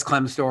has the best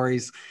Clem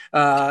stories,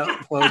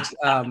 folks.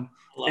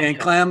 And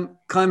Clem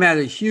had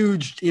a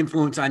huge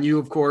influence on you,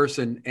 of course.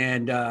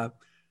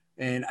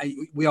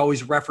 We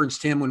always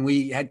referenced him when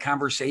we had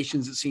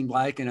conversations, it seemed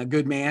like, and a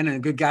good man and a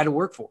good guy to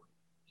work for.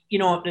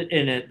 In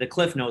the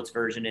Cliff Notes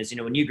version is,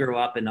 when you grew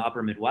up in the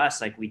upper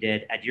Midwest, like we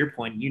did, at your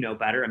point,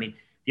 better. I mean,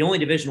 the only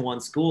Division I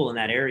school in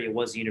that area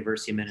was the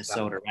University of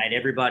Minnesota, right?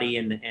 Everybody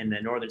in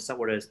the northern side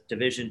were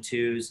Division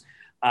IIs.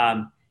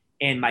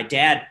 And my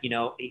dad,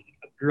 he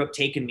grew up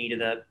taking me to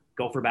the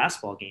Gopher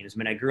basketball games. I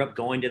mean, I grew up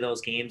going to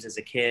those games as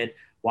a kid,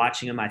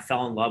 watching them. I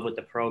fell in love with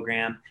the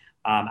program.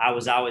 I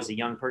was always a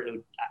young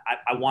person.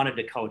 I wanted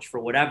to coach for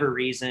whatever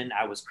reason.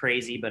 I was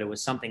crazy, but it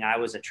was something I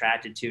was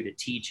attracted to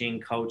teaching,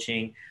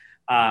 coaching.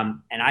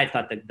 And I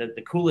thought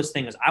the coolest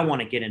thing is I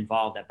want to get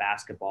involved at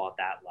basketball at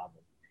that level.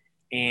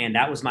 And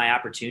that was my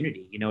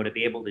opportunity, to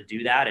be able to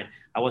do that. And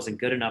I wasn't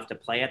good enough to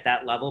play at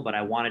that level, but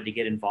I wanted to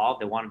get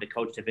involved. I wanted to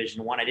coach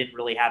Division I. I didn't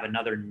really have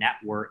another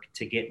network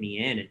to get me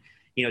in.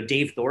 And,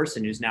 Dave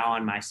Thorson, who's now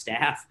on my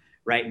staff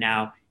right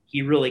now,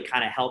 he really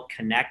kind of helped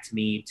connect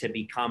me to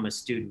become a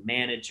student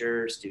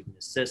manager, student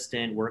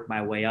assistant, work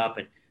my way up.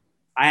 And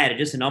I had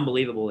just an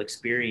unbelievable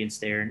experience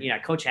there. And,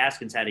 Coach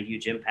Haskins had a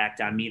huge impact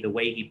on me, the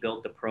way he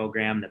built the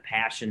program, the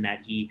passion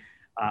that he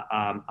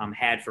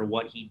had for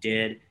what he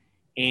did.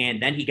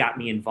 And then he got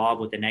me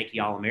involved with the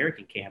Nike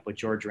All-American camp with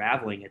George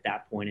Raveling at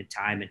that point in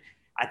time. And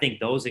I think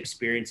those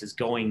experiences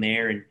going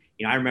there, and,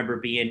 I remember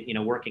being,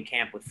 working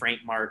camp with Frank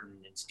Martin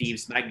and Steve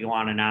Smeg, go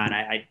on and on.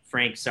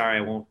 Frank, sorry,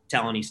 I won't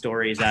tell any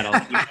stories that'll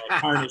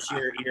tarnish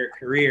your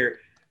career.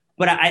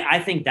 But I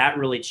think that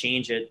really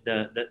changed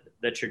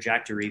the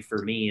trajectory for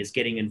me, is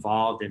getting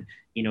involved and,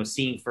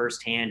 seeing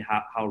firsthand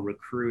how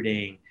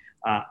recruiting,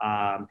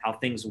 how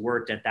things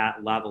worked at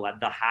that level,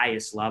 at the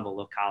highest level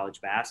of college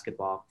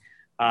basketball.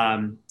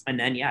 And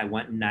then, I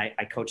went and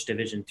I coached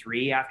Division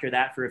III after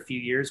that for a few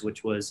years,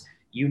 which was,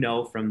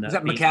 from the. Is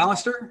that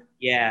McAllister?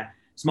 Yeah.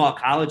 Small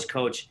college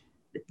coach.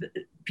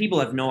 People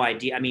have no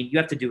idea. I mean, you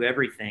have to do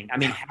everything. I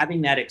mean,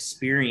 having that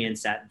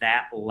experience at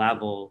that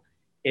level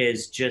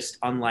is just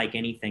unlike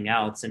anything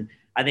else. And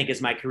I think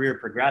as my career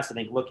progressed, I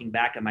think looking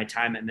back at my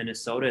time at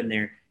Minnesota and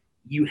there,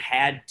 you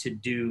had to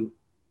do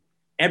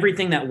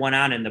everything that went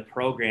on in the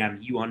program.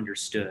 You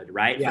understood,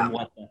 right? Yeah. From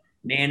what the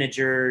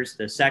managers,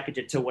 the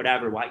secretary, to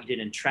whatever, what you did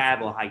in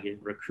travel, how you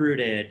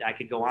recruited, I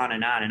could go on.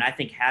 And I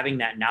think having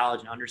that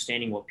knowledge and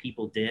understanding what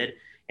people did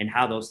and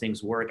how those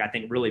things work, I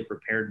think really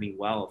prepared me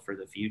well for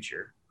the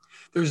future.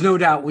 There's no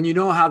doubt when you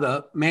know how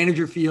the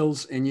manager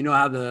feels and you know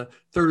how the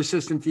third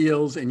assistant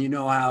feels and you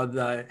know how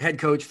the head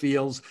coach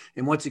feels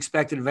and what's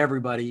expected of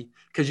everybody,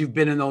 because you've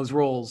been in those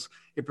roles,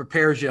 it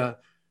prepares you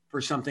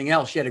for something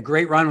else. You had a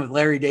great run with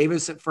Larry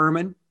Davis at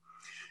Furman.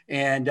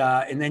 And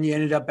then you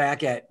ended up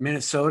back at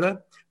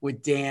Minnesota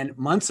with Dan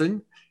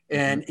Munson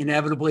and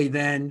inevitably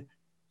then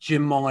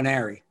Jim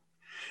Molinari.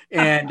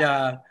 And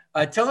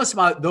tell us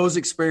about those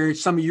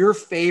experiences, some of your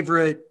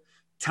favorite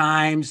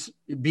times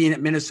being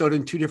at Minnesota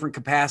in two different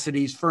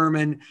capacities,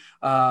 Furman.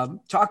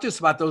 Talk to us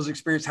about those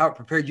experiences, how it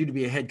prepared you to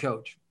be a head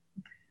coach.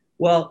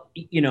 Well,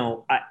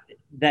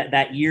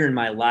 that year in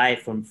my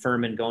life from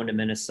Furman going to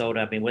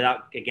Minnesota, I mean,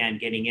 without, again,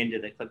 getting into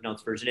the Cliff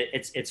Notes version,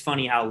 it's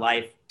funny how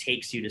life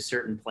takes you to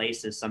certain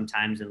places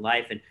sometimes in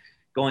life. And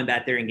going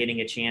back there and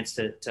getting a chance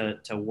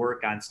to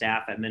work on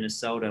staff at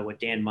Minnesota with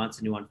Dan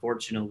Munson, who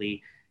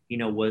unfortunately,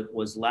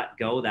 was let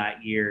go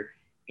that year.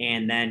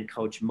 And then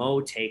Coach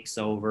Mo takes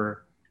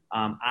over.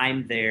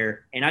 I'm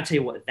there. And I tell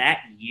you what,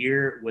 that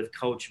year with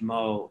Coach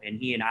Mo and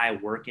he and I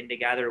working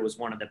together was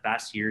one of the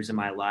best years of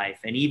my life.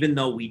 And even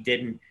though we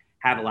didn't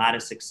have a lot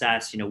of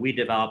success, we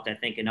developed, I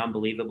think, an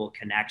unbelievable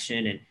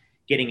connection, and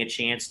getting a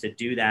chance to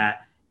do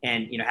that.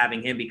 And,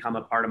 having him become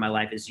a part of my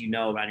life, as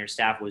on your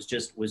staff was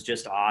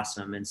just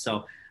awesome. And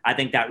so I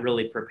think that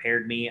really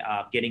prepared me,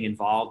 getting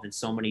involved in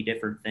so many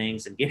different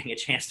things and getting a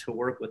chance to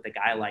work with a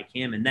guy like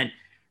him. And then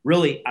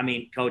really,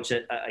 Coach,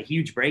 a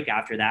huge break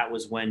after that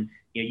was when,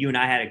 you and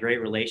I had a great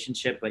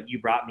relationship, but you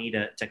brought me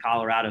to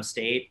Colorado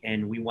State,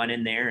 and we went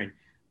in there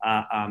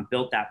and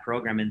built that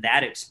program. And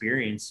that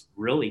experience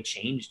really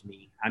changed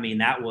me.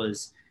 That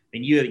was,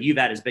 you've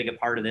had as big a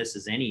part of this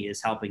as any,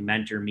 is helping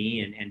mentor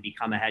me and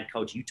become a head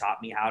coach. You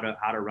taught me how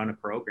to run a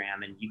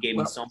program, and you gave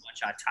me so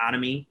much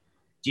autonomy.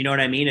 Do you know what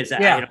I mean? Is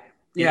that,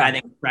 yeah. I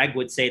think Craig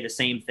would say the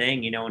same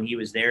thing, when he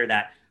was there,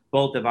 that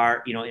both of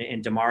our,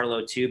 and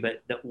DeMarlo too,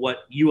 but what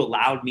you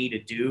allowed me to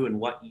do and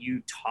what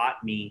you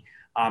taught me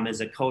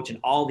as a coach, and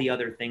all the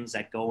other things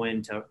that go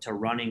into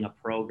running a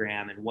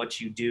program, and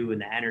what you do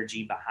and the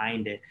energy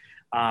behind it,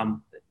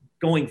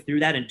 going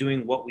through that and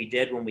doing what we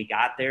did when we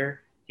got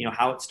there,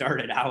 how it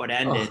started, how it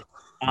ended,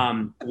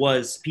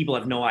 was, people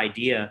have no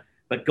idea.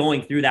 But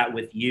going through that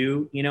with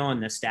you,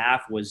 and the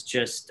staff was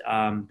just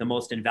the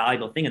most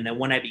invaluable thing. And then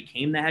when I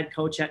became the head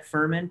coach at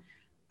Furman,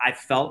 I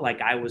felt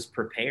like I was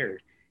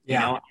prepared.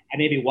 Yeah. I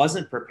maybe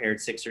wasn't prepared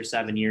 6 or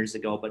 7 years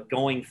ago, but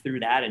going through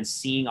that and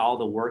seeing all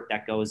the work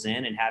that goes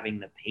in and having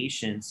the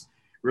patience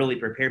really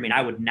prepared me. And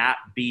I would not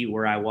be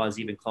where I was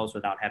even close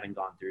without having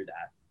gone through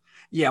that.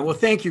 Yeah. Well,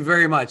 thank you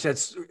very much.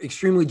 That's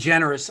extremely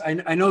generous.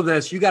 I know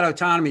this, you got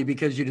autonomy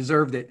because you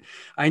deserved it.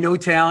 I know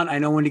talent. I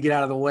know when to get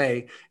out of the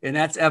way. And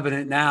that's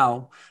evident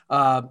now.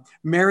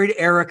 Married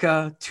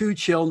Erica, 2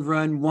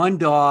 children, 1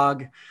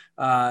 dog.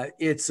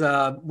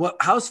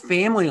 How's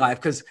family life?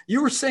 Because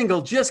you were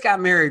single, just got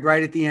married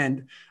right at the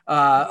end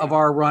of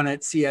our run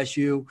at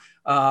CSU.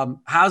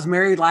 How's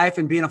married life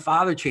and being a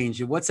father changed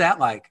you? What's that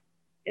like?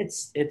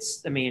 It's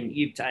the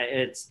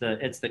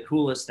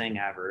coolest thing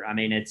ever.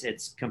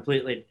 It's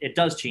completely, it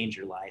does change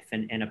your life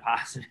in a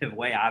positive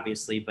way,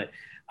 obviously, but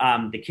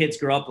the kids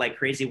grow up like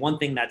crazy. One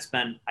thing that's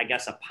been, I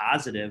guess, a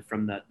positive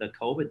from the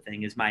COVID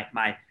thing is my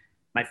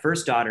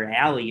first daughter,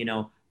 Allie,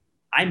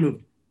 I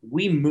moved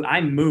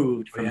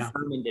from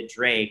Furman to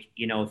Drake,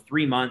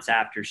 3 months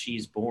after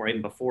she's born,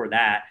 even before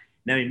that.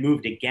 And then we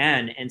moved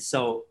again. And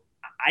so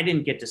I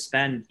didn't get to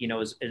spend,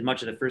 as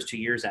much of the first 2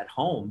 years at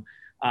home.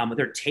 With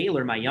her,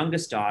 Taylor, my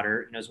youngest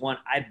daughter, is one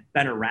I've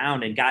been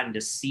around and gotten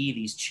to see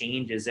these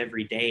changes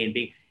every day, and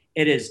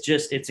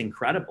it's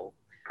incredible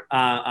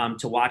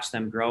to watch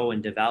them grow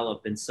and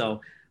develop. And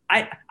so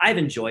I've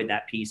enjoyed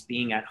that piece,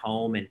 being at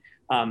home.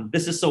 And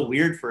this is so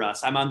weird for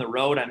us. I'm on the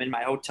road. I'm in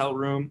my hotel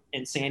room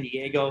in San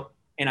Diego,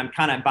 and I'm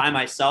kind of by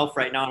myself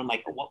right now. And I'm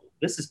like, well,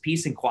 this is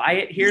peace and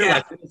quiet here. Yeah.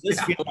 Like, what does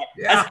this feel like?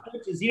 As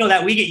coaches,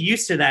 that we get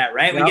used to that,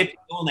 right? Yep. We get to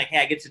go and like, hey,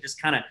 I get to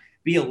just kind of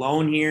be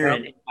alone here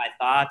and my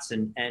thoughts,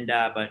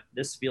 but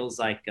this feels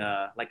like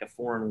a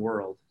foreign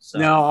world. So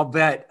no, I'll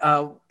bet.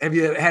 Have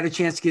you had a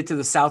chance to get to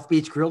the South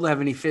Beach Grill to have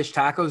any fish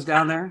tacos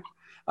down there?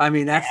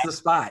 That's the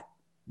spot.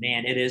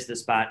 Man, it is the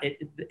spot.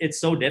 It's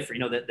so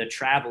different. The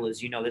travel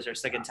is, this is our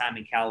second time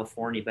in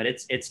California, but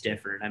it's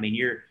different.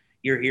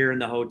 You're here in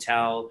the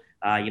hotel.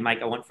 You might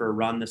go went for a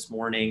run this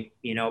morning,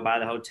 by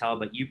the hotel,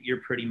 but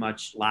you're pretty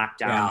much locked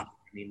down.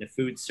 Yeah. The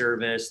food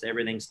service,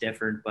 everything's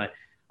different, but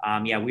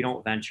we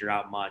don't venture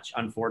out much,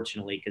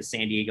 unfortunately, because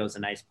San Diego's a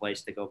nice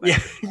place to go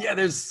back. Yeah,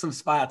 there's some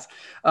spots.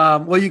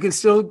 Well, you can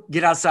still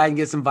get outside and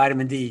get some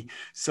vitamin D.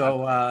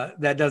 So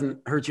that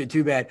doesn't hurt you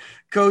too bad.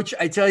 Coach,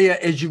 I tell you,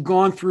 as you've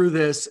gone through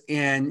this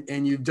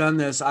and you've done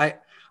this,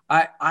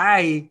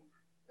 I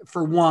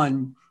for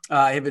one,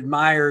 have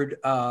admired,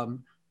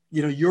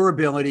 your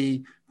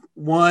ability.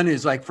 One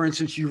is like, for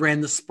instance, you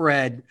ran the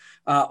spread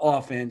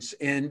offense,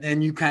 and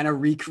then you kind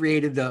of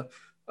recreated a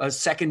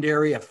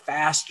secondary, a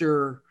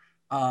faster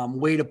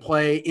way to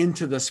play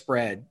into the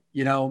spread.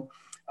 Who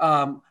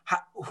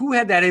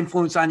had that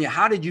influence on you?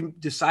 How did you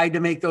decide to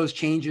make those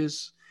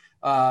changes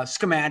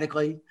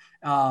schematically,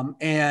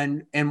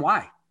 and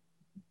why?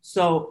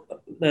 So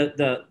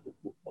the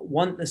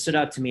one that stood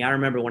out to me, I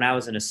remember when I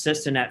was an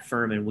assistant at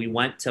Furman, we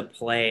went to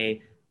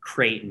play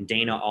Creighton,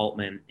 Dana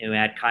Altman, and we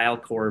had Kyle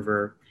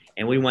Korver,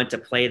 and we went to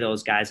play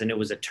those guys, and it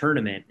was a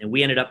tournament, and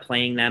we ended up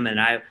playing them, and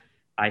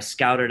I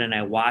scouted and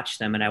I watched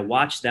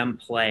them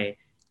play.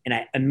 And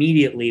I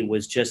immediately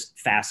was just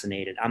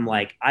fascinated. I'm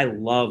like, I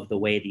love the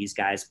way these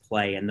guys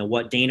play, and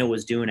what Dana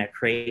was doing at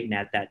Creighton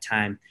at that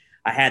time.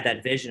 I had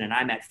that vision, and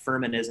I'm at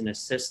Furman as an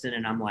assistant,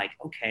 and I'm like,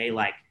 okay,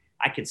 like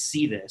I could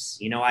see this,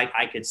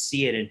 I could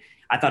see it. And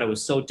I thought it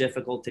was so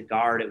difficult to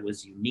guard. It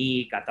was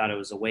unique. I thought it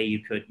was a way you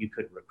could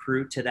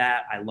recruit to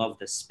that. I love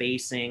the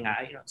spacing,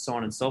 so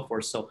on and so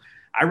forth. So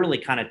I really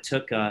kind of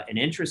took an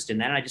interest in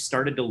that. And I just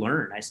started to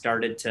learn. I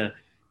started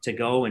to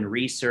go and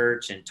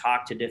research and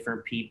talk to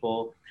different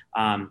people.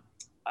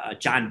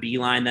 John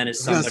Beilein then is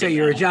somebody. I was going to say,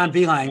 you're a John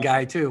Beilein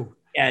guy too.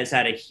 Yeah, has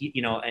had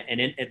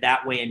and in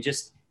that way, and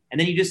just And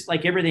then you just,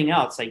 like everything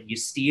else, like you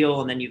steal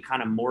and then you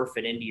kind of morph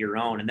it into your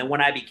own. And then when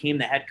I became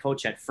the head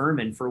coach at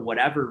Furman, for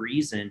whatever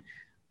reason,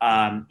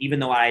 even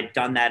though I had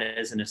done that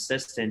as an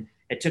assistant,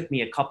 it took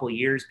me a couple of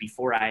years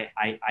before I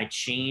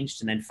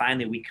changed. And then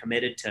finally we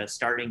committed to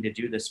starting to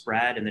do the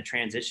spread and the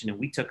transition, and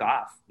we took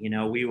off. You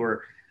know, we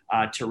were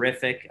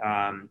terrific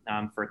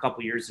for a couple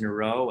of years in a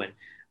row.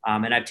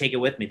 And I've taken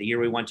it with me. The year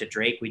we went to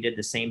Drake, we did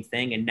the same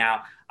thing. And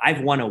now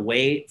I've won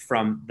away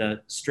from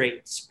the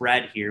straight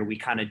spread here. We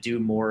kind of do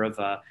more of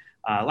a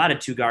lot of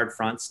 2-guard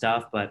front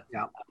stuff, but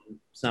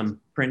some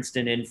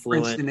Princeton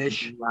influence.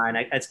 Princeton-ish.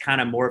 It's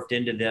kind of morphed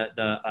into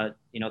the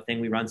thing.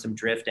 We run some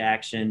drift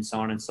action, so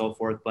on and so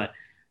forth. But,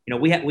 you know,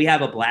 we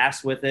have a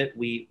blast with it.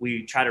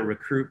 We try to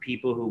recruit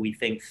people who we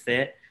think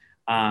fit.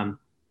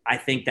 I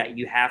think that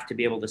you have to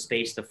be able to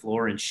space the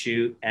floor and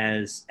shoot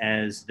as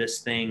this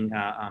thing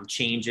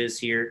changes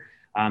here.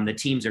 The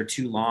teams are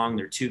too long.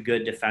 They're too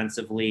good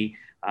defensively.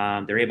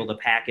 They're able to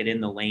pack it in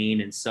the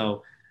lane. And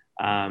so,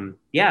 I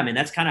mean,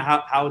 that's kind of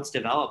how it's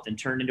developed and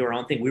turned into our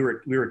own thing. We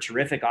were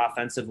terrific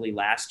offensively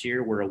last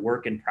year. We're a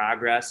work in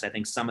progress. I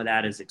think some of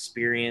that is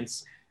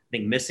experience. I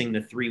think missing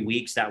the 3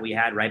 weeks that we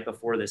had right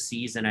before the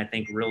season, I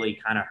think really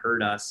kind of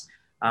hurt us.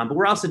 But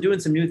we're also doing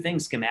some new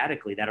things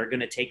schematically that are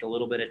going to take a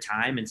little bit of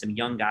time, and some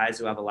young guys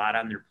who have a lot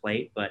on their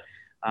plate. But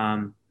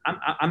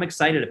I'm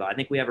excited about it. I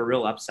think we have a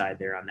real upside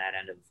there on that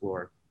end of the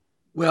floor.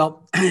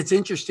 Well, it's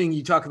interesting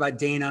you talk about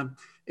Dana,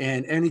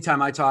 and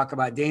anytime I talk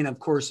about Dana, of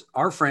course,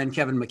 our friend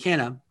Kevin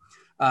McKenna,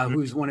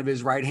 who's one of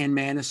his right-hand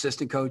man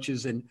assistant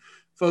coaches. And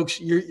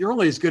folks, you're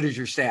only as good as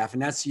your staff.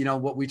 And that's, you know,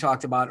 what we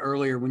talked about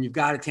earlier. When you've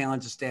got a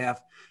talented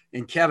staff,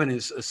 and Kevin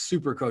is a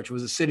super coach,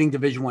 was a sitting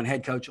Division I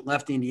head coach,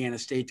 left Indiana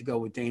State to go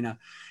with Dana.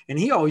 And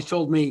he always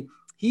told me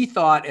he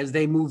thought as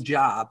they move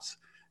jobs,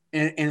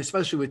 and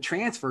especially with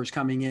transfers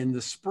coming in,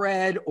 the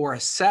spread or a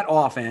set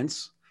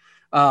offense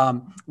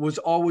was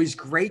always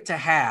great to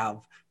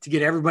have to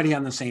get everybody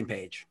on the same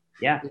page.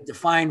 Yeah.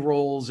 Defined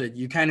roles that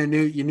you kind of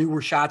knew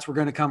where shots were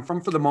going to come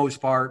from for the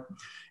most part.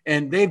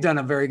 And they've done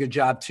a very good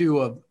job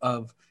too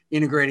of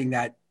integrating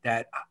that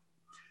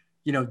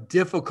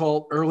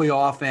difficult early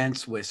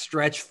offense with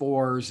stretch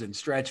 4s and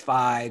stretch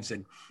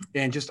 5s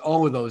and just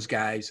all of those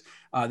guys.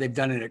 They've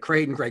done it at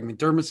Creighton. Greg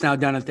McDermott's now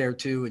done it there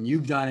too, and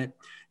you've done it.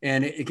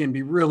 And it can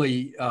be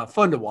really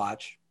fun to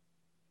watch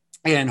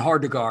and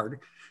hard to guard,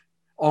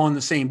 all in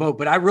the same boat.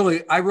 But I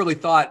really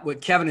thought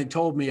what Kevin had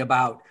told me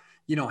about,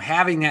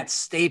 having that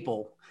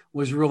staple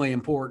was really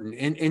important.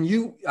 And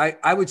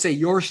I would say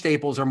your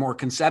staples are more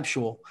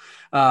conceptual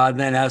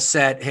than a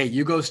set. Hey,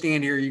 you go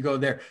stand here, you go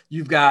there.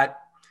 You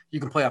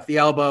can play off the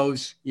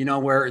elbows,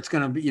 where it's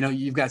going to be,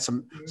 you've got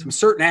some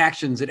certain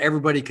actions that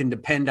everybody can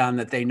depend on,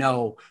 that they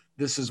know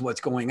this is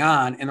what's going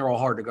on, and they're all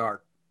hard to guard.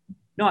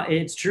 No,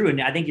 it's true.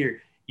 And I think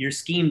your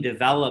scheme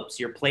develops,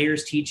 your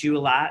players teach you a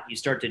lot. You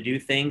start to do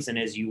things, and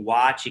as you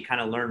watch, you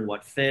kind of learn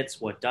what fits,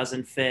 what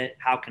doesn't fit,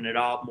 how can it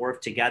all morph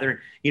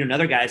together.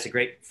 Another guy is a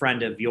great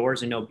friend of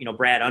yours, and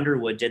Brad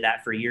Underwood did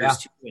that for years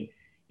too.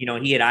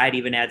 And I'd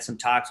even had some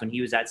talks when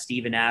he was at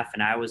Stephen F.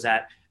 and I was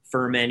at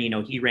Furman.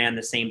 He ran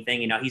the same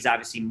thing. He's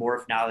obviously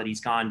morphed now that he's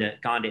gone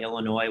to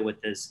Illinois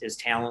with his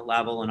talent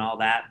level and all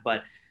that.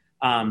 But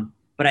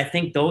I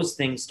think those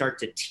things start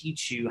to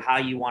teach you how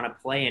you want to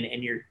play,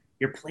 and your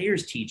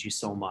players teach you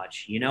so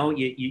much.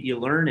 You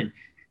learn,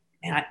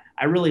 and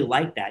I really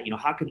like that.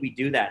 How could we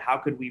do that? How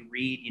could we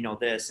read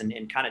this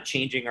and kind of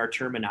changing our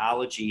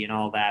terminology and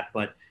all that.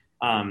 But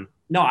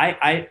no,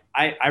 I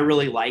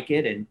really like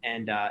it,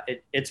 and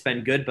it's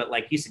been good. But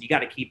like you said, you got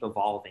to keep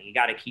evolving. You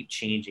got to keep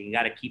changing. You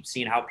got to keep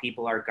seeing how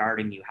people are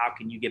guarding you. How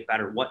can you get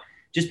better?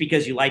 Just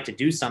because you like to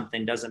do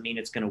something doesn't mean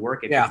it's going to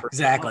work.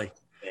 Exactly.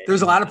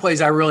 There's a lot of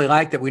plays I really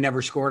like that we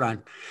never scored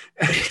on.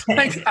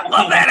 I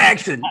love that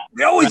action.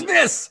 We always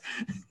miss.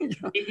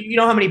 You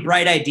know how many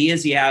bright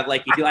ideas you have?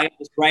 Like I have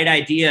this bright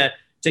idea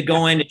to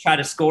go in to try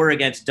to score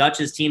against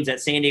Dutch's teams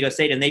at San Diego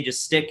State, and they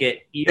just stick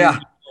it.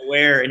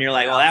 Where, and you're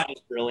like, well, that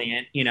was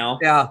brilliant,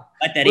 Yeah.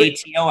 Like that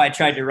ATO I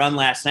tried to run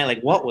last night.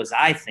 Like, what was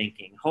I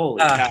thinking?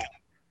 Holy cow.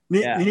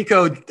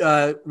 Nico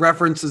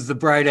references the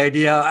bright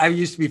idea. I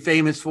used to be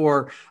famous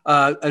for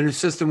an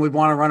assistant would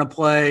want to run a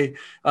play.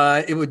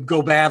 It would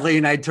go badly,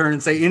 and I'd turn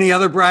and say, any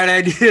other bright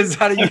ideas?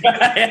 How do you?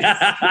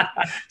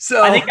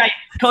 So I think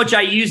Coach,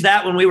 I used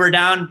that when we were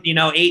down,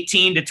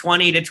 18 to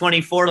 20 to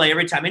 24, like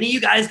every time. Any of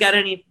you guys got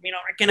any,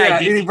 ideas?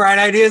 Any bright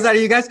ideas out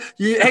of you guys?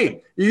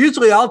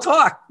 Usually I'll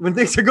talk when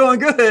things are going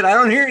good. I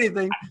don't hear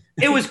anything.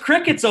 It was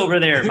crickets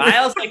over there,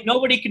 Miles. Like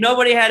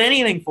nobody had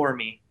anything for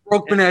me.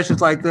 Broke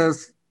Panesh's like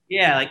this.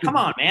 Yeah, like, come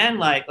on, man.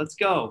 Like, let's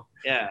go.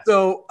 Yeah.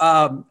 So,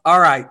 all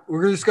right.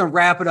 We're just going to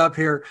wrap it up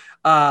here.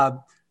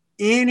 So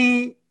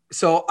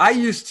I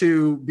used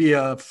to be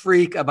a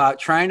freak about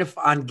trying to,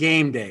 on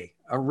game day,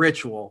 a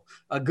ritual,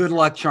 a good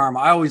luck charm.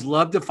 I always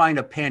loved to find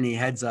a penny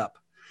heads up.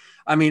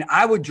 I mean,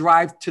 I would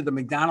drive to the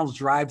McDonald's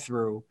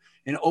drive-thru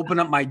and open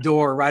up my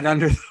door right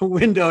under the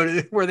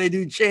window where they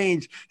do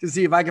change to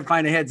see if I can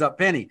find a heads up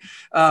penny.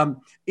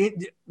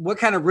 What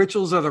kind of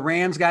rituals are the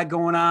Rams got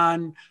going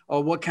on?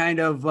 Or what kind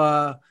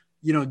of,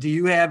 do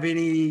you have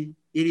any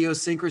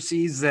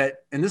idiosyncrasies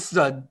and this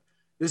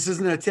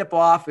isn't a tip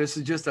off. This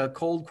is just a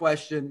cold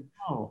question.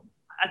 Oh,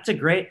 that's a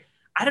great,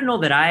 I don't know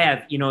that I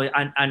have,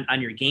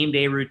 on your game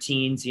day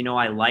routines,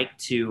 I like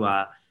to,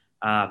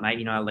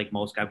 like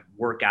most guys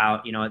work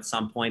out, at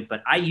some point,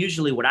 but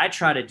what I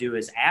try to do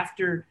is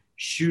after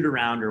shoot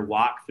around or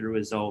walk through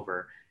is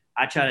over,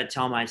 I try to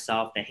tell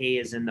myself the hay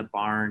is in the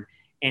barn.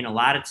 And a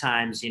lot of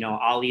times,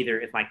 I'll either,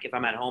 if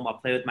I'm at home, I'll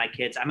play with my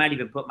kids. I might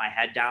even put my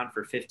head down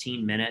for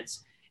 15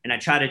 minutes and I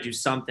try to do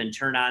something,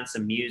 turn on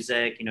some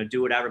music,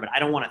 do whatever, but I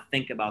don't want to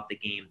think about the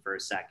game for a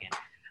second.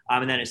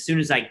 And then as soon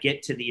as I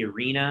get to the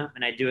arena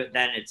and I do it,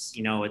 then it's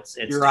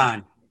you're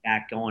on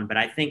back going. But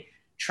I think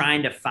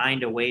trying to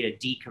find a way to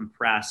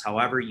decompress,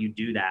 however you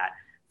do that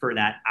for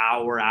that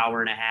hour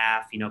and a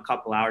half, a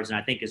couple hours, and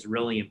I think is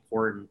really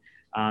important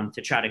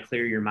to try to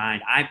clear your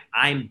mind.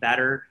 I'm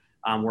better.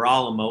 We're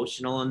all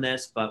emotional in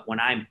this, but when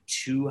I'm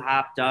too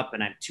hopped up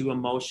and I'm too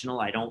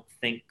emotional, I don't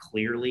think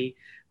clearly.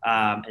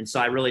 And so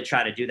I really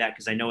try to do that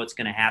because I know it's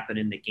going to happen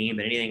in the game,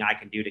 but anything I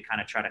can do to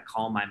kind of try to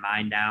calm my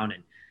mind down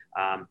and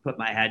put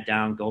my head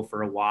down, go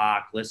for a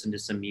walk, listen to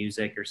some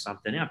music or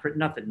something.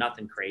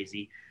 Nothing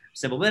crazy,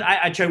 simple. But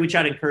we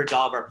try to encourage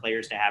all of our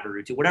players to have a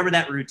routine, whatever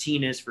that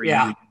routine is for you.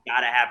 You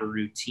got to have a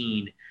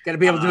routine. Got to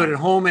be able to do it at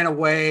home and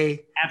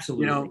away.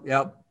 Absolutely.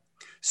 Yep.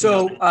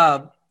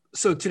 So,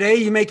 so today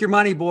you make your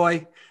money,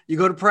 boy. You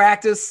go to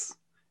practice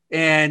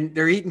and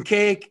they're eating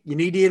cake. You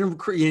need to eat them.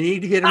 You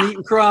need to get them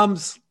eating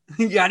crumbs.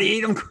 You got to eat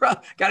them.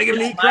 Got to get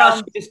them eat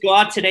crumbs. Just go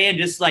out today and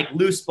just like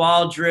loose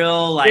ball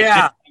drill. Like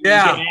get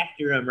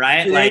after them,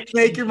 right? Today like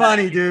make your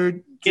money,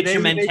 dude. Get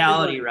your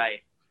mentality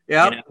right.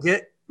 Yep.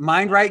 Get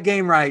mind right,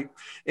 game right.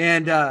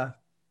 And but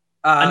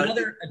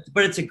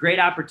it's a great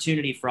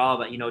opportunity for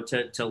all of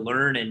it, to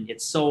learn. And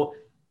it's so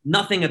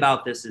nothing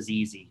about this is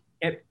easy.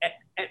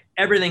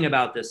 Everything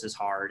about this is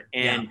hard.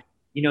 And,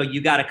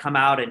 you got to come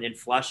out and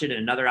flush it,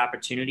 and another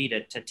opportunity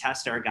to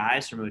test our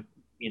guys from,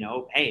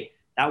 hey,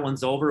 that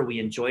one's over. We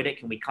enjoyed it.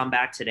 Can we come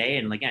back today?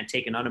 And again,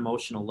 take an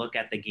unemotional look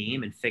at the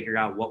game and figure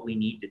out what we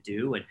need to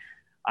do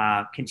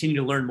and continue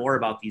to learn more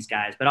about these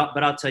guys. But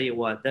I'll tell you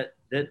what,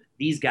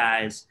 these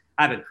guys,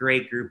 I have a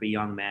great group of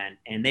young men,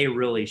 and they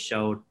really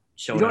showed.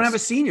 You don't have a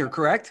senior,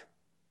 correct?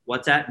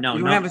 What's that? No,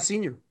 you don't have a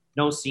senior.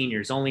 No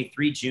seniors, only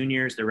 3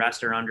 juniors. The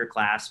rest are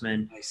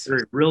underclassmen. Nice. They're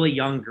a really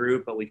young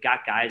group, but we've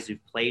got guys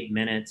who've played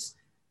minutes.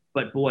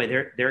 But boy,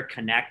 they're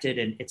connected,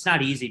 and it's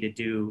not easy to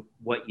do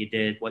what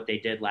they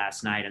did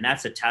last night. And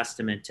that's a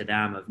testament to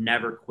them of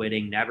never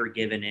quitting, never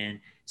giving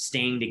in,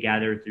 staying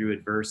together through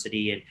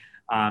adversity.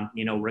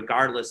 And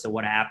regardless of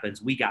what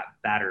happens, we got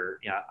better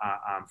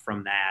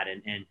from that.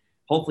 And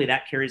hopefully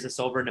that carries us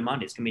over into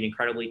Monday. It's going to be an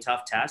incredibly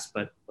tough test,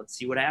 but let's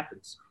see what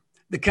happens.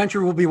 The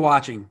country will be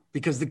watching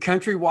because the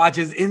country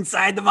watches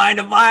Inside the Mind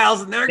of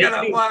Miles, and they're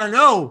going to want to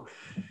know.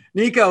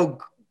 Nico,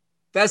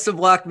 best of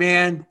luck,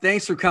 man.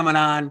 Thanks for coming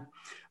on.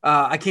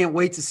 I can't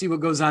wait to see what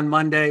goes on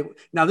Monday.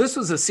 Now, this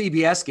was a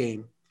CBS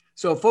game.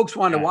 So if folks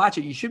want to watch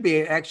it, you should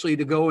be actually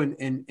to go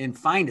and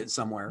find it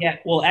somewhere. Yeah,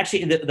 well,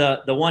 actually,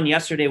 the one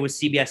yesterday was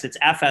CBS. It's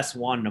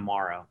FS1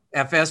 tomorrow.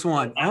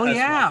 FS1. Oh,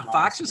 yeah.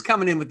 Fox is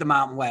coming in with the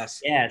Mountain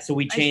West. Yeah, so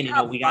we changed.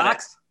 We got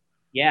Fox.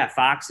 Yeah,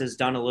 Fox has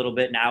done a little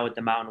bit now with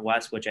the Mountain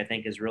West, which I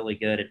think is really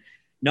good. And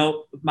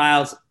no,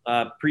 Miles,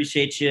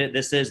 appreciate you.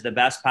 This is the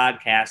best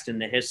podcast in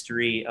the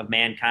history of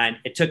mankind.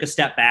 It took a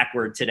step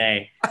backward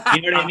today.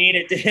 You know what I mean?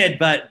 It did,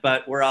 but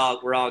we're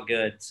all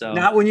good. So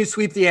not when you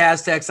sweep the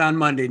Aztecs on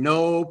Monday.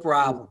 No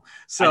problem.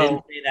 So I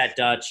didn't say that,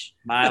 Dutch.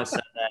 Miles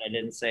said that. I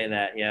didn't say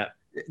that. Yeah.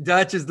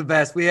 Dutch is the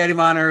best. We had him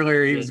on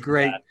earlier. He was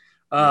great.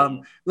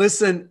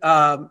 Listen,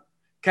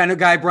 kind of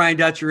guy Brian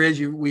Dutcher is.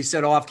 We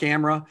said off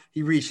camera.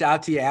 He reached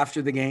out to you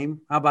after the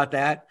game. How about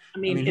that? I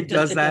mean, he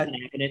does that.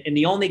 And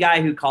the only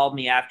guy who called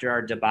me after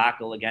our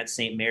debacle against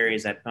St.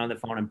 Mary's, I put on the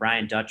phone, and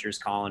Brian Dutcher's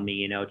calling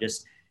me. I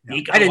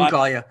didn't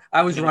call you.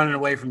 I was running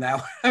away from that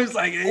one. I was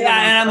like, and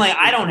I'm like,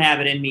 I don't have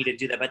it in me to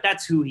do that, but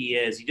that's who he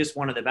is. He's just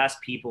one of the best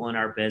people in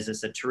our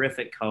business, a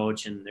terrific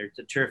coach, and there's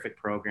a terrific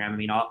program. I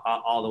mean,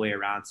 all the way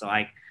around. So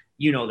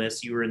you know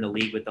this, you were in the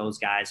league with those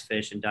guys,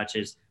 Fish and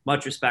Dutches.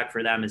 Much respect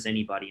for them as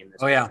anybody in this.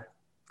 Oh yeah.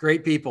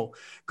 Great people.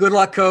 Good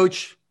luck,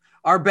 coach.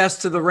 Our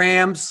best to the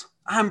Rams.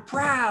 I'm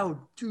proud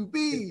to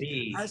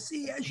be. I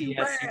see as you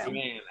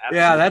ram.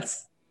 Yeah,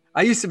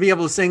 I used to be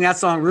able to sing that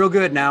song real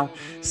good now.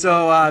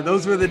 So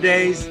those were the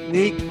days.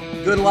 Neek,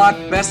 good luck.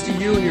 Best to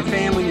you and your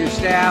family and your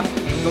staff.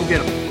 Go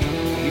get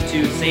them. You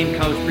too. Same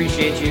coach.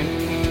 Appreciate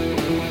you.